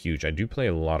 That's actually huge. I do play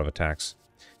a lot of attacks.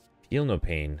 Feel No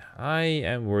Pain. I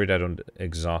am worried I don't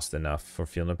exhaust enough for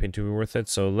Feel No Pain to be worth it,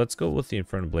 so let's go with the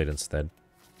Infernal Blade instead.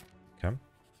 Okay.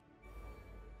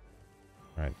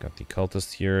 Alright, got the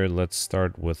Cultist here. Let's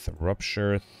start with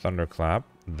Rupture, Thunderclap,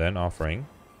 then Offering.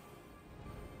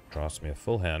 Draws me a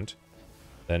full hand.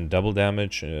 Then double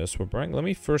damage, Sword Boomerang. Let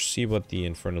me first see what the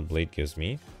Infernal Blade gives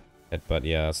me. But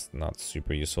yeah, it's not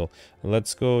super useful.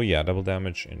 Let's go, yeah, double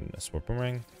damage in Sword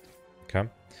Boomerang. Okay.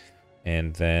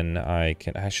 And then I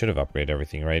should have upgraded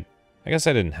everything, right? I guess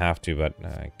I didn't have to, but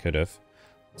I could have.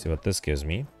 Let's see what this gives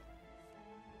me.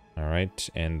 Alright,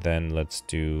 and then let's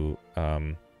do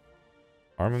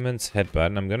Armaments Headbutt.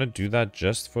 And I'm going to do that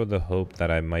just for the hope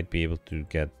that I might be able to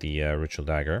get the Ritual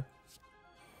Dagger.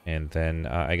 And then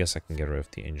I guess I can get rid of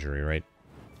the injury, right?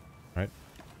 Right?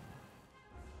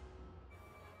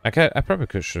 I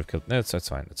probably should have killed... No, that's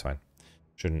fine, that's fine.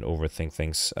 Shouldn't overthink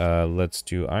things. Let's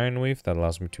do Iron Wave. That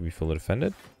allows me to be fully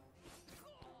defended.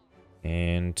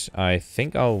 And I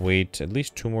think I'll wait at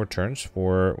least 2 more turns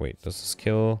for... Wait, does this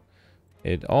kill?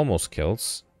 It almost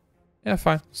kills. Yeah,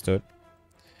 fine. Let's do it.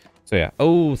 So yeah.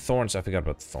 Oh, Thorns. I forgot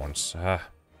about the Thorns.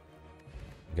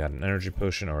 Got an energy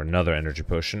potion or another energy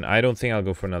potion. I don't think I'll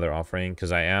go for another offering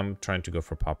because I am trying to go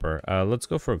for Popper. Let's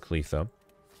go for a Cleave though.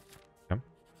 Okay.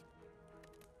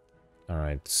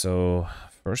 Alright, so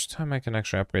first time I can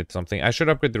actually upgrade something. I should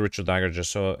upgrade the Ritual Dagger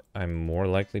just so I'm more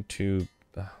likely to...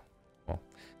 well,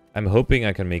 I'm hoping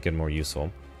I can make it more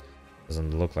useful.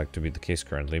 Doesn't look like to be the case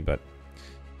currently, but...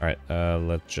 Alright,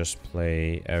 let's just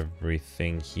play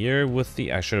everything here with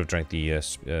the... I should have drank the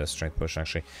Strength Potion,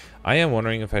 actually. I am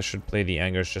wondering if I should play the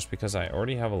Angers just because I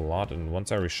already have a lot, and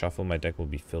once I reshuffle, my deck will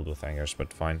be filled with Angers,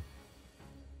 but fine.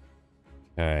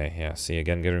 Okay, yeah, see,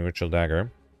 again, getting Ritual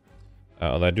Dagger.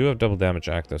 Although I do have double damage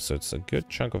active, so it's a good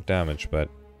chunk of damage, but...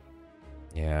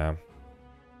 yeah.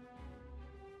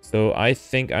 So I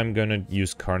think I'm gonna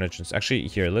use Carnage. Actually,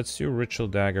 here, let's do Ritual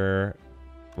Dagger.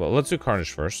 Well, let's do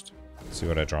Carnage first. See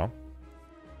what I draw.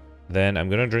 Then I'm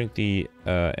gonna drink the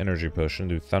energy potion,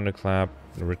 do Thunderclap,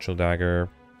 Ritual Dagger,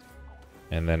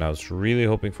 and then I was really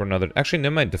hoping for another. Actually,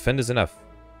 never mind. Defend is enough.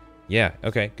 Yeah.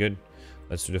 Okay. Good.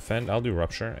 Let's do defend. I'll do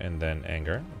Rupture and then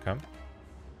Anger. Okay.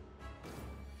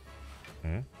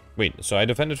 Wait. So I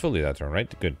defended fully that turn,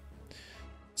 right? Good.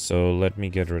 So let me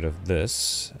get rid of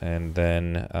this, and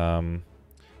then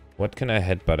what can I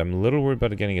headbutt? I'm a little worried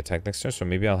about getting attacked next turn, so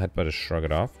maybe I'll headbutt to Shrug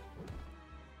It Off.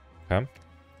 Okay.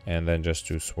 And then just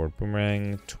do Sword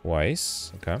Boomerang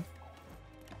twice. Okay.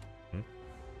 Okay,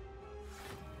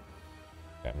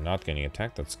 I'm not getting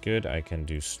attacked. That's good. I can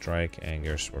do Strike,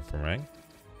 Anger, Sword Boomerang.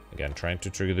 Again, trying to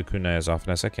trigger the kunai as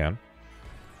often as I can.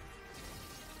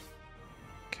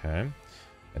 Okay.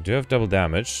 I do have double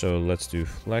damage, so let's do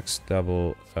Flex,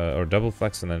 double, or double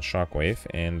Flex and then Shockwave.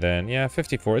 And then, yeah,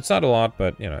 54. It's not a lot,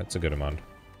 but, you know, it's a good amount.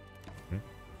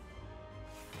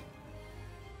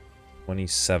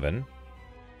 27.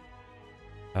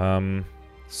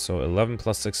 So 11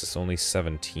 plus 6 is only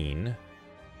 17.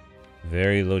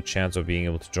 Very low chance of being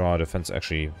able to draw a defense.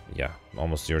 Actually, yeah,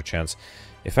 almost zero chance.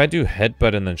 If I do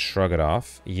headbutt and then shrug it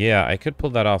off, yeah, I could pull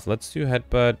that off. Let's do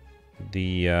headbutt,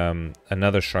 the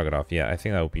another shrug it off. Yeah, I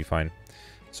think that would be fine.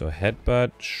 So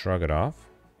headbutt, shrug it off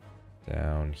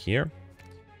down here,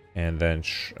 and then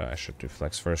I should do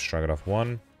flex first. Shrug it off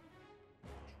 1,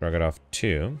 shrug it off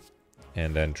 2,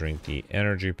 and then drink the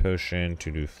energy potion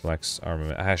to do flex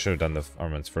armament. I should have done the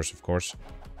armaments first, of course.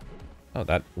 Oh,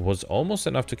 that was almost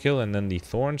enough to kill, and then the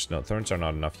thorns. No, thorns are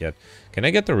not enough yet. Can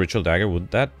I get the ritual dagger?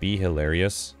 Would that be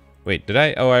hilarious? Wait, did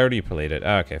I? Oh, I already played it.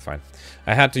 Okay, fine.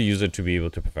 I had to use it to be able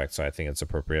to perfect, so I think it's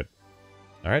appropriate.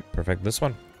 All right, perfect this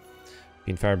one.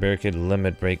 Beanfire barricade,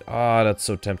 limit break. Ah, that's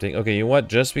so tempting. Okay, you know what?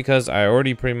 Just because I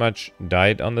already pretty much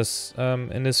died on this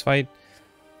in this fight,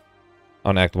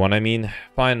 on Act 1, I mean,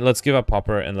 fine. Let's give up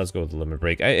Popper and let's go with the limit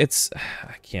break. I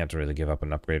can't really give up an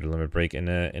upgraded limit break in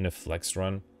a flex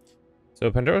run. So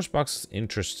Pandora's Box is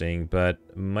interesting, but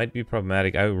might be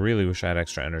problematic. I really wish I had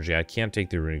extra energy. I can't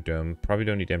take the Runic Dome. Probably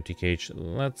don't need Empty Cage.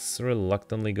 Let's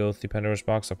reluctantly go with the Pandora's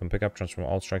Box. Up and pick up, transform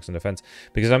all strikes in defense.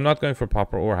 Because I'm not going for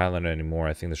Popper or Highlander anymore.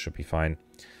 I think this should be fine.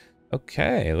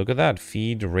 Okay, look at that.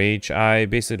 Feed, Rage. I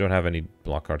basically don't have any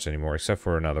block cards anymore, except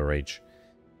for another Rage.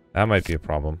 That might be a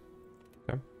problem.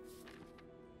 Okay.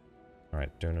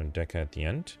 Alright, Dono Deca at the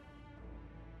end.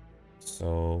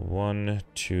 So 1,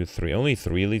 2, 3. Only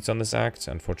 3 elites on this act.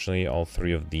 Unfortunately, all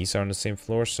 3 of these are on the same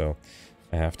floor, so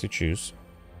I have to choose.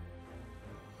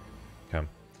 Okay.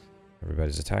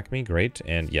 Everybody's attacking me. Great.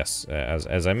 And yes,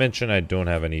 as I mentioned, I don't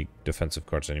have any defensive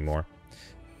cards anymore.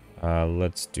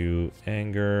 Let's do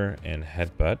Anger and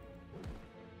Headbutt.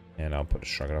 And I'll put a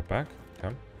Shrug It Off back.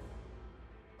 Okay.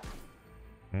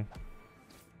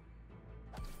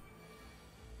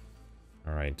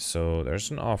 Alright, so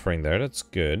there's an offering there. That's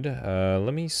good.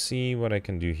 Let me see what I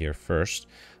can do here first.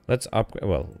 Let's upgrade.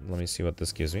 Well, let me see what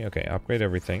this gives me. Okay, upgrade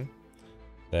everything.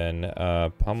 Then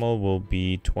Pummel will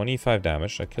be 25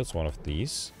 damage. That kills one of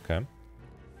these. Okay.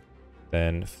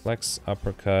 Then Flex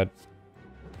Uppercut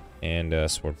and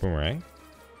Sword Boomerang.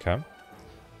 Okay.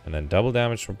 And then double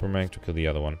damage for Boomerang to kill the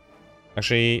other one.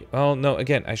 Actually, oh no,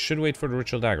 again, I should wait for the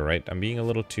Ritual Dagger, right? I'm being a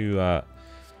little too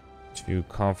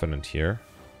confident here.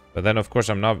 But then, of course,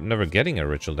 I'm never getting a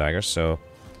Ritual Dagger, so...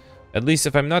 At least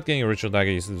if I'm not getting a Ritual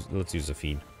Dagger, let's use the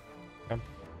Feed. Okay.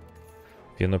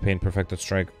 Feel No Pain, Perfected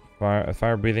Strike,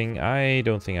 Fire Breathing. I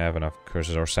don't think I have enough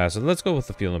Curses or Assassins. Let's go with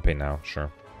the Feel No Pain now,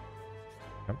 sure.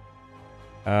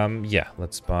 Okay. Yeah,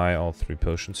 let's buy all 3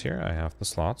 potions here. I have the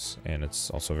slots, and it's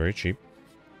also very cheap.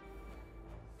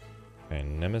 Okay,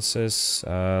 Nemesis.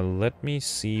 Let me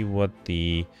see what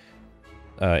the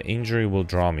injury will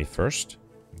draw me first.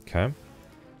 Okay.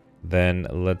 Then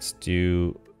let's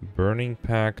do Burning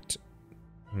Pact.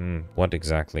 What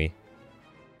exactly?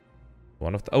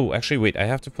 One of the... Oh, actually, wait. I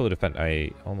have to fully defend. I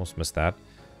almost missed that.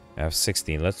 I have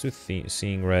 16. Let's do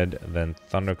Seeing Red, then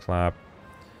Thunderclap,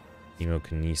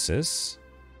 Hemokinesis.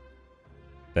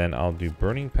 Then I'll do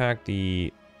Burning Pact,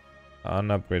 the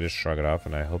unupgraded Shrug It Off,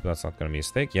 and I hope that's not going to be a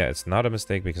mistake. Yeah, it's not a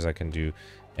mistake because I can do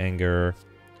Anger.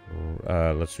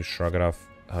 Let's do Shrug It Off.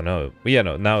 Oh, no. Yeah,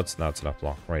 no. Now it's not enough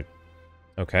block. Right.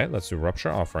 Okay, let's do Rupture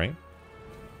Offering.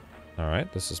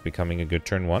 Alright, this is becoming a good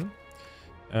turn 1.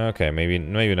 Okay, maybe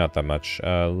not that much.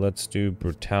 Let's do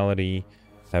Brutality,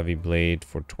 Heavy Blade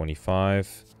for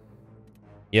 25.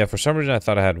 Yeah, for some reason I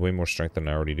thought I had way more strength than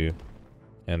I already do.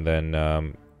 And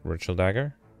then Ritual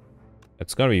Dagger.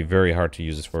 It's going to be very hard to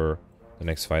use this for the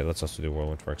next fight. Let's also do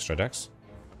Whirlwind for extra dex.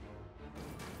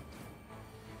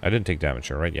 I didn't take damage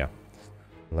here, right? Yeah.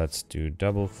 Let's do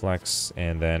Double Flex,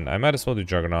 and then I might as well do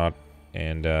Juggernaut.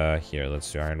 And here,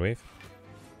 let's do Iron Wave.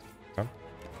 Okay.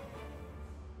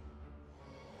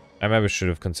 I maybe should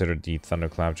have considered the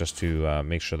Thunderclap just to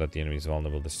make sure that the enemy is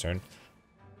vulnerable this turn.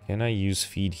 Can I use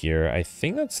Feed here? I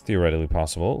think that's theoretically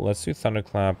possible. Let's do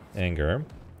Thunderclap, Anger.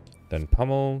 Then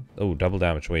Pummel. Oh, double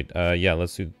damage. Wait. Yeah,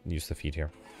 let's use the Feed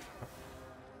here.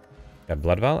 Got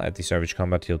Blood Vial. At the start of each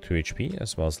combat, heal 2 HP,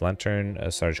 as well as Lantern.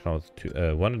 Start each combat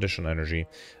with 1 additional energy.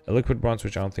 A Liquid Bronze,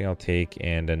 which I don't think I'll take,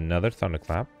 and another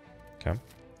Thunderclap. Okay.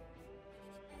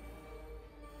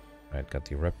 Alright, got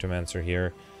the Reptomancer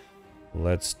here.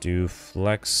 Let's do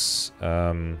Flex.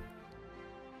 I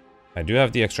do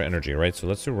have the extra energy, right? So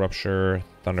let's do Rupture,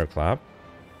 Thunderclap.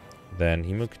 Then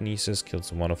Hemokinesis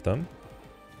kills one of them.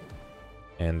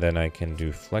 And then I can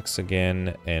do Flex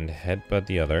again and Headbutt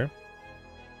the other.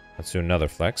 Let's do another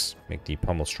Flex. Make the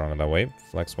Pummel stronger that way.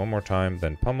 Flex one more time,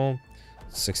 then Pummel.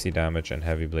 60 damage and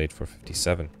Heavy Blade for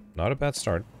 57. Not a bad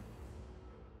start.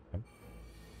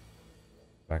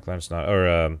 Backline's not,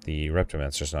 or the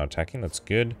Reptomancer's not attacking. That's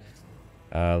good.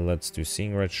 Let's do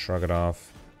Seeing Red, shrug it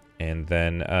off. And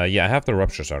then, yeah, I have the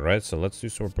Ruptures out, right? So let's do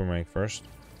Sword Boomerang first.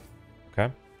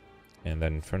 Okay. And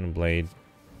then Infernal Blade,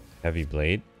 Heavy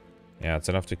Blade. Yeah, it's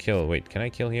enough to kill. Wait, can I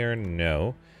kill here?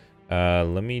 No.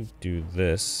 Let me do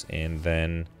this, and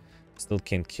then still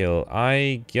can't kill.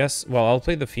 I guess, well, I'll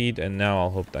play the feed, and now I'll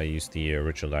hope I use the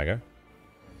Ritual Dagger.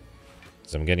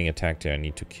 Because I'm getting attacked here. I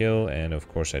need to kill, and of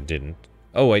course I didn't.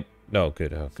 Oh, wait. No,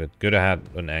 good. Oh, good. Good I had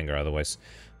an Anger, otherwise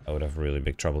I would have really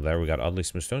big trouble there. We got Oddly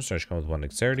Smooth Stone Starch come with 1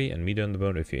 Dexterity, and Meat on the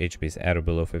Bone. If your HP is at or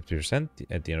below 50%,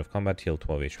 at the end of combat, heal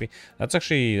 12 HP. That's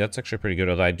actually pretty good.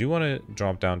 Although I do want to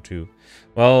drop down to,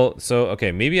 well, so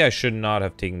okay, maybe I should not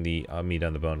have taken the Meat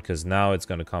on the Bone, because now it's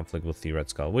going to conflict with the Red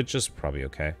Skull, which is probably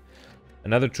okay.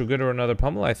 Another True Grit or another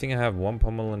Pummel. I think I have 1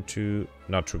 Pummel and 2,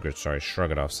 not True Grit, sorry, Shrug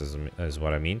It Off is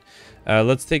what I mean.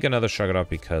 Let's take another Shrug It Off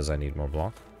because I need more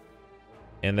block.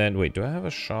 And then, wait, do I have a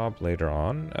shop later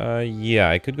on? Yeah,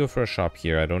 I could go for a shop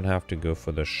here. I don't have to go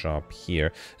for the shop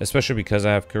here. Especially because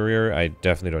I have Courier, I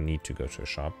definitely don't need to go to a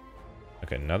shop.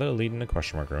 Okay, another Elite in the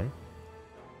question mark room.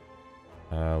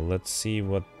 Let's see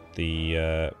what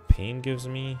the pain gives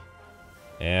me.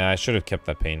 Yeah, I should have kept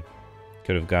that pain.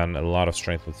 Could have gotten a lot of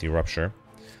strength with the Rupture.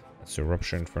 Let's do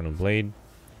Rupture, Infernal Blade.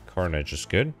 Carnage is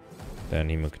good. Then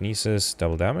Hemokinesis,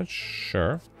 double damage.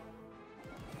 Sure.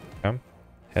 Okay.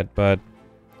 Headbutt.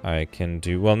 I can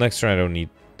do, well, next turn I don't need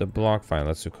the block. Fine,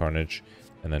 let's do Carnage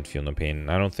and then Feel No Pain.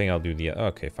 I don't think I'll do the,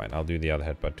 okay, fine, I'll do the other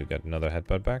headbutt to get another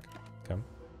headbutt back. Okay.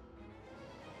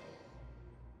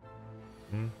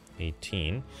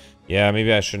 18. Yeah,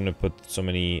 maybe I shouldn't have put so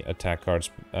many attack cards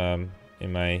in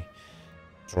my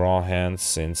draw hands,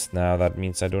 since now that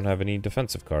means I don't have any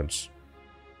defensive cards.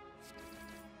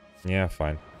 Yeah,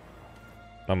 fine.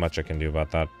 Not much I can do about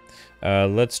that.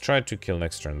 Let's try to kill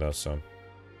next turn though, so.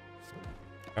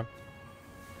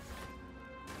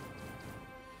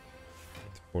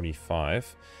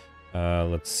 45.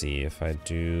 Let's see if I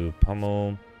do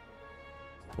Pummel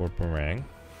or Boomerang.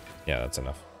 Yeah, that's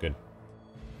enough. Good.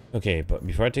 Okay, but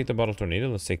before I take the Bottle Tornado,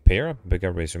 let's take Pair Up. Big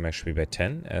Up, raise your max speed by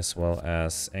 10, as well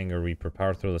as Anger Reaper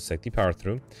Power Through. Let's take the Power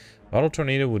Through. Bottle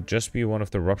Tornado would just be one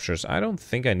of the Ruptures. I don't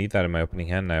think I need that in my opening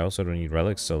hand, and I also don't need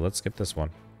Relics, so let's skip this one.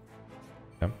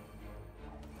 Okay.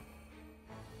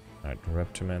 Alright,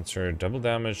 Reptomancer, double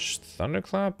damage,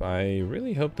 Thunderclap. I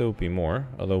really hope there will be more.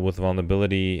 Although with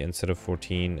vulnerability, instead of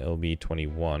 14, it'll be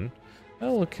 21.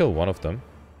 I'll kill one of them.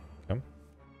 Okay.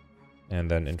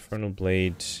 And then Infernal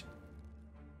Blade.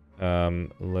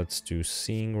 Let's do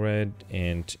Seeing Red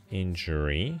and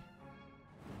Injury.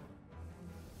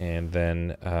 And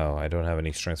then, oh, I don't have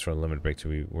any strength for a Limit Break to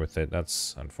be worth it.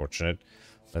 That's unfortunate.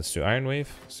 Let's do Iron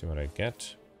Wave, see what I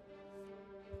get.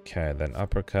 Okay, then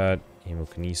Uppercut,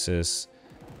 Hemokinesis,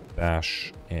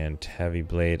 Bash, and Heavy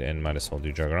Blade, and might as well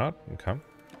do Juggernaut. Okay.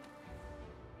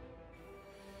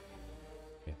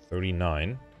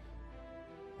 39.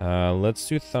 Let's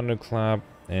do Thunderclap,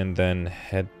 and then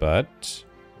Headbutt.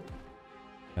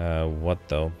 What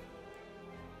though?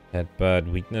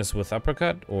 Headbutt, Weakness with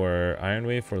Uppercut, or Iron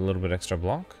Wave for a little bit extra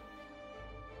block?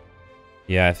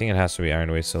 Yeah, I think it has to be Iron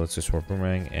Wave, so let's do Sword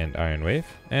Boomerang and Iron Wave.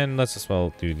 And let's as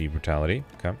well do the Brutality.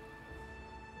 Okay.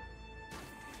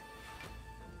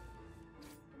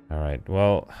 Alright,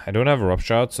 well, I don't have a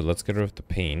Rupture out, so let's get rid of the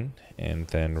Pain. And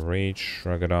then Rage,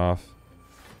 Shrug It Off.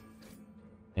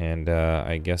 And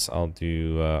I guess I'll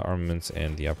do Armaments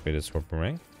and the upgraded Sword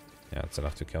Boomerang. Yeah, it's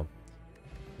enough to kill.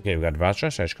 Okay, we got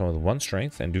Vajra, Sarge come with 1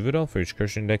 strength, and Duvidal for each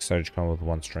Curse Index, Sarge come with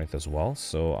 1 strength as well.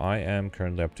 So I am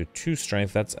currently up to 2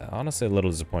 strength. That's honestly a little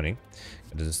disappointing.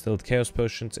 It is Distilled Chaos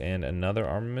Potions and another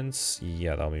Armaments.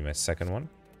 Yeah, that'll be my second one.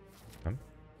 Okay.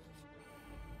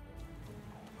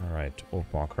 Alright,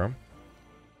 Orc Walker.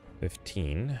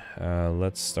 15.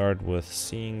 Let's start with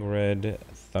Seeing Red,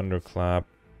 Thunderclap.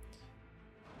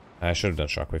 I should have done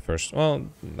Shockwave first. Well,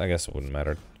 I guess it wouldn't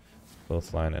matter.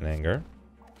 Both Line and Anger.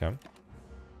 Okay.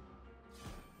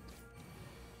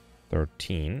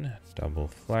 13. Double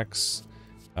Flex.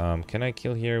 Can I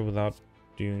kill here without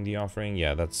doing the offering?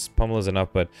 Yeah, that's Pummel is enough,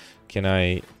 but can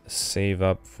I save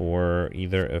up for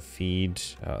either a feed?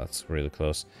 Oh, that's really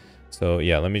close. So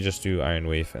yeah, let me just do Iron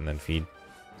Wave and then feed.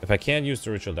 If I can't use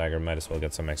the Ritual Dagger, might as well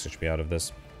get some max HP out of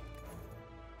this.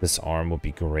 This arm would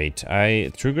be great.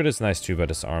 True Grit is nice too, but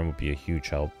this arm would be a huge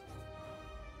help.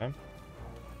 Okay.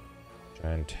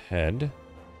 Giant Head.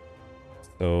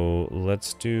 So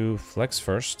let's do Flex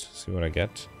first, see what I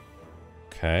get.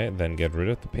 Okay, then get rid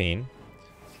of the Pain.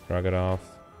 Shrug it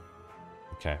off.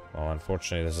 Okay, well,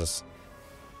 unfortunately, this is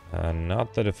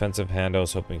not the defensive hand I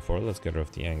was hoping for. Let's get rid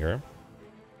of the Anger.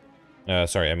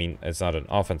 Sorry, I mean, it's not an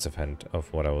offensive hint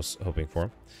of what I was hoping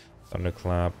for.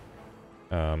 Thunderclap.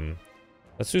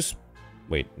 Let's do...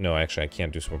 Wait, no, actually, I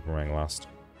can't do Sword Boomerang last.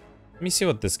 Let me see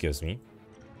what this gives me.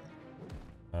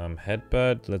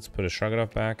 Headbutt. Let's put a Shrug It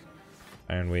Off back.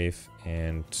 Iron Wave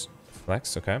and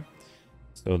Flex. Okay.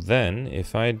 So then,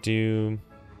 if I do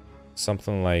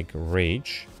something like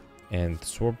Rage and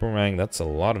Sword Boomerang, that's a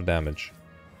lot of damage.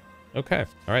 Okay.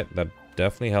 Alright, that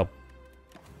definitely helped.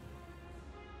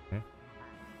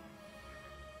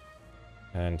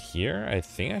 And here, I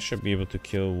think I should be able to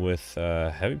kill with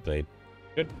Heavy Blade.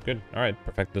 Good, good. Alright,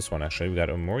 perfect this one actually. We got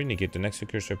Omori, negate the next two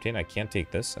cures to obtain. I can't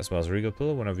take this, as well as Regal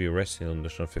Pillow. Whenever you rest, heal an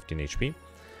additional 15 HP.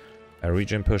 A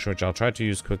regen potion, which I'll try to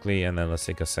use quickly, and then let's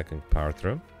take a second power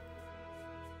throw.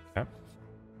 Okay.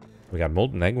 We got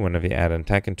Molten Egg. Whenever you add an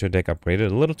attack into a deck,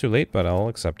 upgraded. A little too late, but I'll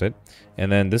accept it.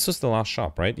 And then this was the last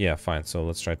shop, right? Yeah, fine. So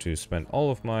let's try to spend all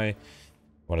of my...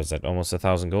 What is that? Almost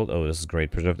 1,000 gold. Oh, this is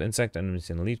great. Preserved Insect. Enemies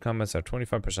in elite combats have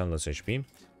 25% less HP.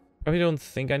 Probably don't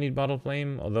think I need Bottle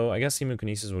Flame, although I guess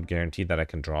Hemokinesis would guarantee that I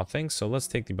can draw things. So let's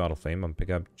take the Bottle Flame. I'll pick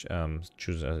up,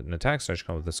 choose an attack, start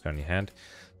come with this card in your hand.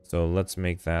 So let's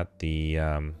make that the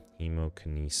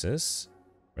Hemokinesis.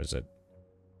 Where is it?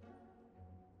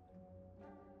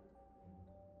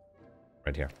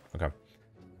 Right here. Okay.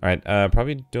 Alright,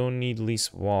 probably don't need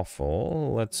Least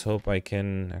Waffle. Let's hope I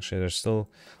can... Actually, there's still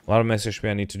a lot of Max HP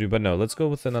I need to do, but no. Let's go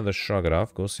with another Shrug It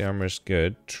Off. Ghostly Armor is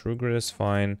good. True Grit is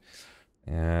fine.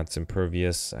 It's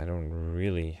Impervious. I don't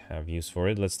really have use for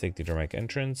it. Let's take the Dramatic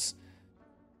Entrance.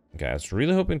 Okay, I was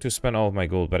really hoping to spend all of my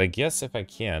gold, but I guess if I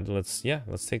can't, let's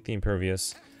take the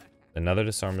Impervious. Another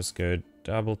Disarm is good.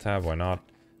 Double Tap, why not?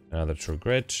 Another True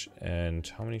Grit. And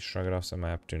how many Shrug It Offs am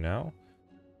I up to now?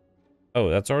 Oh,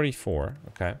 that's already 4.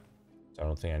 Okay. So I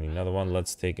don't think I need another one.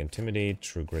 Let's take Intimidate,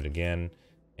 True Grit again.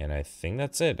 And I think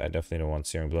that's it. I definitely don't want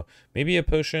Searing Blow. Maybe a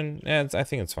potion. Yeah, I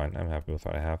think it's fine. I'm happy with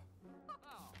what I have.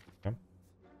 Okay.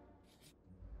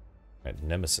 Alright,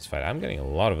 Nemesis fight. I'm getting a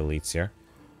lot of elites here.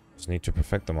 Just need to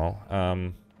perfect them all.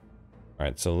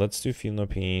 Alright, so let's do Feel No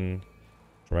Pain,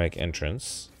 Drag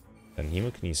Entrance, then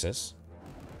Hemokinesis.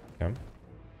 Okay.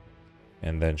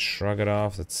 And then Shrug It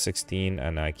Off, that's 16,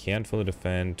 and I can fully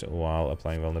defend while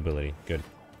applying vulnerability. Good.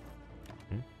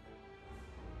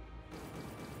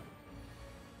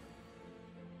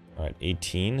 Alright,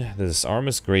 18. This arm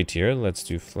is great here. Let's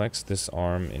do Flex,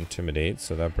 Disarm, Intimidate.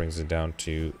 So that brings it down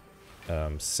to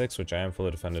 6, which I am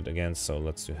fully defended against. So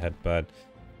let's do Headbutt.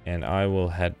 And I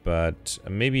will Headbutt,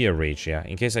 maybe a Rage, yeah.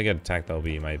 In case I get attacked, that'll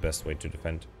be my best way to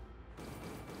defend.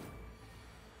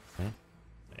 I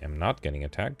am not getting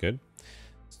attacked, good.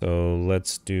 So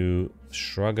let's do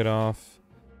Shrug It Off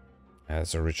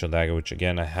as a Ritual Dagger, which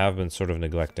again I have been sort of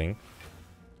neglecting.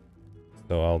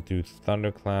 So I'll do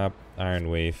Thunderclap, Iron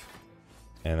Wave,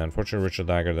 and unfortunately Ritual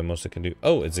Dagger, the most I can do.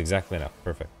 Oh, it's exactly enough.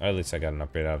 Perfect. At least I got an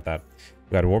upgrade out of that.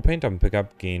 We got War Paint. I'm gonna pick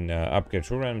up, gain upgrade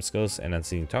 2 random skills, and then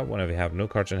seeing top. Whenever you have no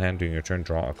cards in hand during your turn,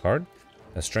 draw a card.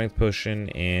 A Strength Potion,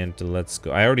 and let's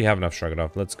go. I already have enough Shrug It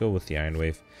Off. Let's go with the Iron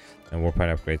Wave, and War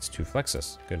Paint upgrades 2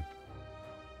 Flexes. Good.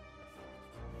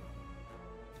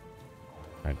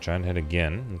 Alright, Giant Head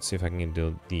again. Let's see if I can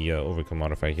do the Overkill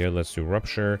modifier here. Let's do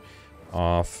Rupture.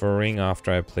 Offering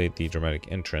after I played the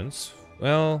Dramatic Entrance.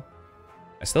 Well,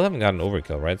 I still haven't gotten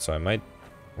Overkill, right? So I might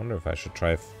wonder if I should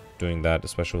try doing that,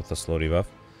 especially with the slow debuff.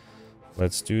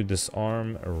 Let's do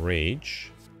Disarm,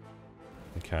 Rage.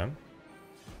 Okay.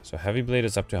 So Heavy Blade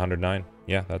is up to 109.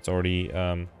 Yeah, that's already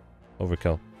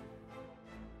Overkill.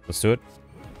 Let's do it.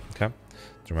 Okay.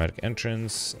 Dramatic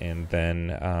Entrance, and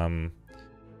then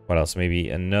what else? Maybe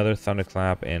another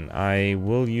Thunderclap, and I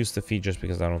will use the feat just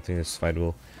because I don't think this fight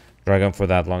will drag on for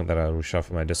that long that I'll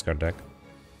reshuffle my discard deck.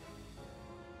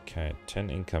 Okay, 10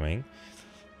 incoming.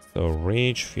 So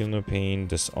Rage, Feel No Pain,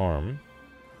 Disarm.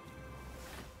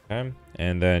 Okay,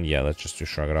 and then yeah, let's just do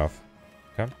Shrug It Off.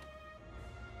 Okay.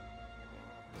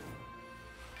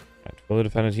 Right, fully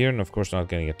defended here, and of course not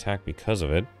getting attacked because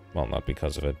of it. Well, not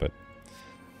because of it, but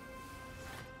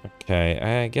okay,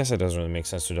 I guess it doesn't really make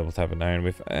sense to double tap an Iron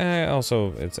Wave.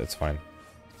 Also, it's fine.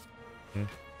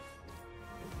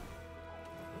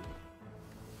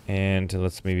 And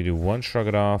let's maybe do 1 Shrug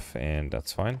It Off, and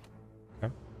that's fine.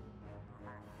 Okay.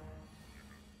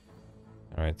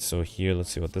 Alright, so here, let's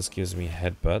see what this gives me.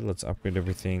 Headbutt, let's upgrade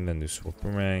everything, then do Sword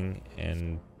Boomerang,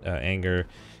 and Anger.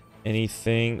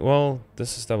 Anything, well,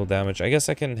 this is double damage. I guess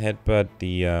I can Headbutt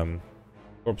the,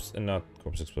 not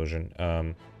Corpse Explosion,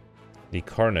 the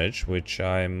Carnage, which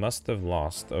I must have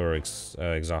lost or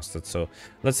exhausted. So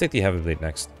let's take the Heavy Blade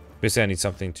next. Basically, I need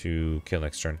something to kill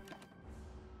next turn.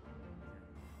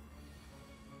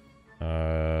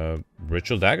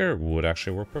 Ritual Dagger would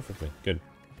actually work perfectly. Good.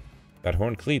 Got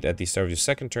Horn Cleat at the start of your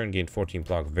second turn, gain 14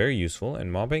 block, very useful.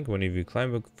 And Mobbing, whenever you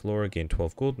climb a floor, gain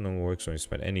 12 gold. No works when you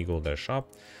spend any gold at a shop.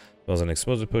 Well as an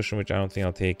explosive potion, which I don't think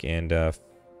I'll take. And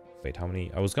wait, how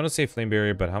many? I was gonna say Flame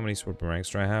Barrier, but how many Sword Boomerangs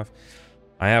do I have?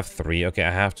 I have 3. Okay,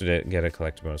 I have to get a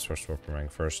collector bonus for Sword Boomerang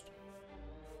first.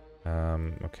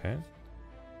 Okay.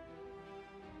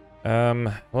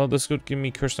 Well, this could give me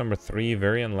curse number 3.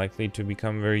 Very unlikely to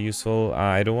become very useful.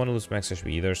 I don't want to lose max HP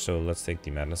either, so let's take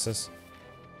the Madnesses.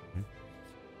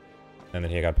 And then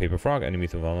here I got Paper Frog. Enemy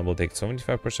to vulnerable take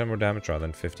 75% more damage rather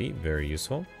than 50. Very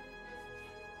useful.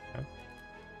 Okay.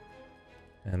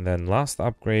 And then last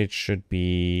upgrade should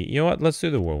be... You know what? Let's do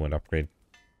the Whirlwind upgrade.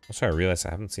 Also, I realized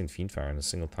I haven't seen Fiendfire in a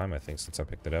single time, I think, since I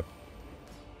picked it up.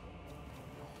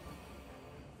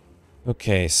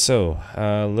 Okay, so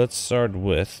let's start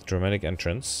with Dramatic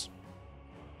Entrance.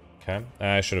 Okay,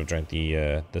 I should have drank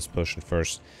the this potion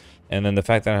first. And then the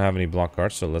fact that I don't have any block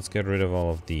cards, so let's get rid of all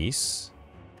of these.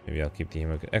 Maybe I'll keep the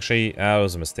Hemo... Actually, that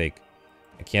was a mistake.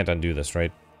 I can't undo this,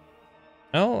 right?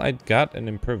 Well, I got an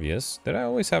Impervious. Did I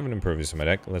always have an Impervious in my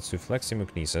deck? Let's do Flex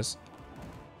Hemokinesis.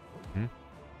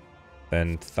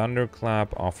 Then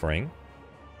Thunderclap Offering.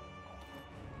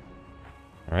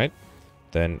 Alright.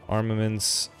 Then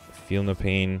Armaments, Feel No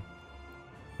Pain,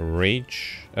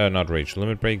 Rage. Not Rage,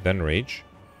 Limit Break, then Rage.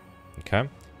 Okay.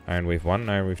 Iron Wave 1,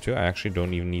 Iron Wave 2. I actually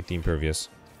don't even need the Impervious.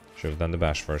 Should have done the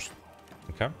Bash first.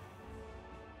 Okay.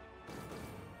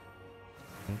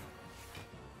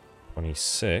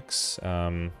 26.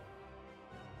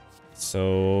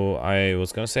 So I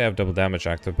was gonna say I have double damage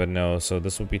active, but no. So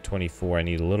this would be 24. I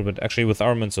need a little bit. Actually, with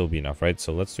armaments it'll be enough, right?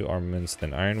 So let's do armaments,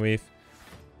 then Iron Wave,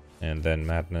 and then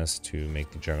Madness to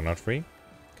make the Juggernaut free.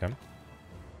 Okay.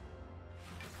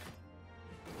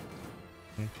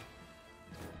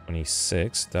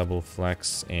 26. Double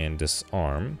flex and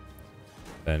disarm.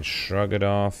 Then shrug it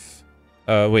off.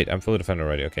 Wait, I'm fully defend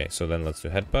already. Okay, so then let's do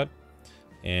headbutt.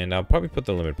 And I'll probably put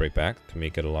the limit break back to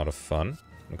make it a lot of fun.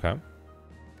 Okay.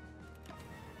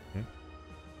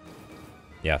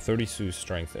 Yeah, 32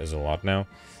 strength is a lot now.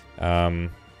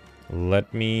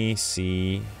 Let me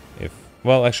see if...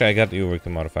 Well, actually, I got the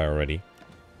Overkill modifier already.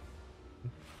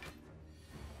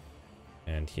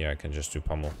 And here I can just do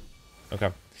pummel.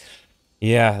 Okay.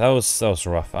 Yeah, that was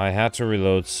rough. I had to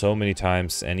reload so many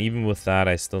times, and even with that,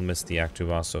 I still missed the Act 2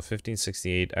 boss. So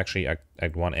 1568, actually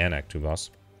Act 1 and Act 2 boss.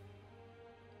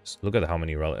 Just look at how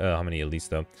many elites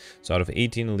though. So out of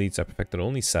 18 elites, I perfected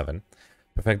only 7.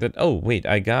 Perfected. Oh wait,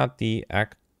 I got the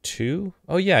Act 2.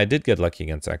 Oh yeah, I did get lucky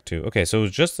against Act 2. Okay, so it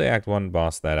was just the Act 1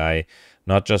 boss that I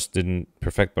not just didn't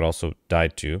perfect, but also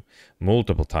died to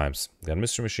multiple times. Got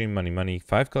Mr. Machine, money,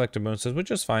 5 collector bonuses, which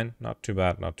is fine. Not too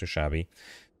bad, not too shabby.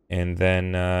 And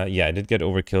then, yeah, I did get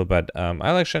Overkill, but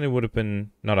I Like Shiny would have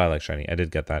been... Not I Like Shiny, I did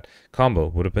get that. Combo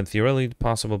would have been theoretically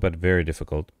possible, but very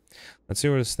difficult. Let's see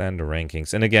where to stand the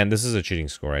rankings. And again, this is a cheating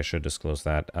score. I should disclose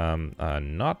that.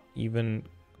 Not even...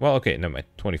 Well, okay, no, my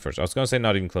 21st. I was going to say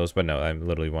not even close, but no, I'm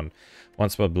literally one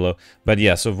spot below. But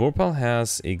yeah, so Vorpal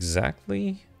has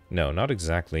exactly... No, not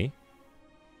exactly.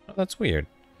 Oh, that's weird.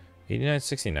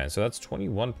 89-69, so that's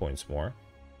 21 points more.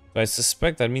 So I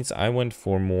suspect that means I went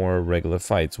for more regular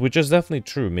fights, which is definitely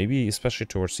true, maybe especially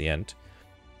towards the end.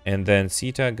 And then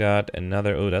Sita got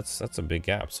another... Oh, that's a big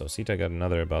gap. So Sita got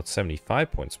another about 75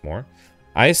 points more.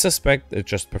 I suspect it's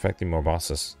just perfecting more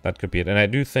bosses. That could be it. And I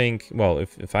do think, well,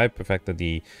 if I perfected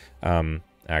the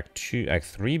Act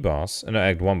 3 boss, no,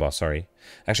 Act 1 boss, sorry.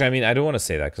 Actually, I mean, I don't want to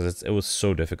say that because it was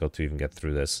so difficult to even get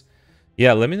through this.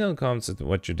 Yeah, let me know in the comments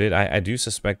what you did. I do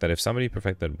suspect that if somebody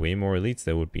perfected way more elites,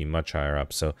 they would be much higher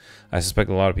up. So I suspect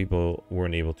a lot of people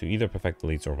weren't able to either perfect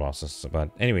elites or bosses.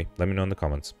 But anyway, let me know in the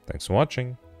comments. Thanks for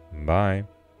watching. Bye.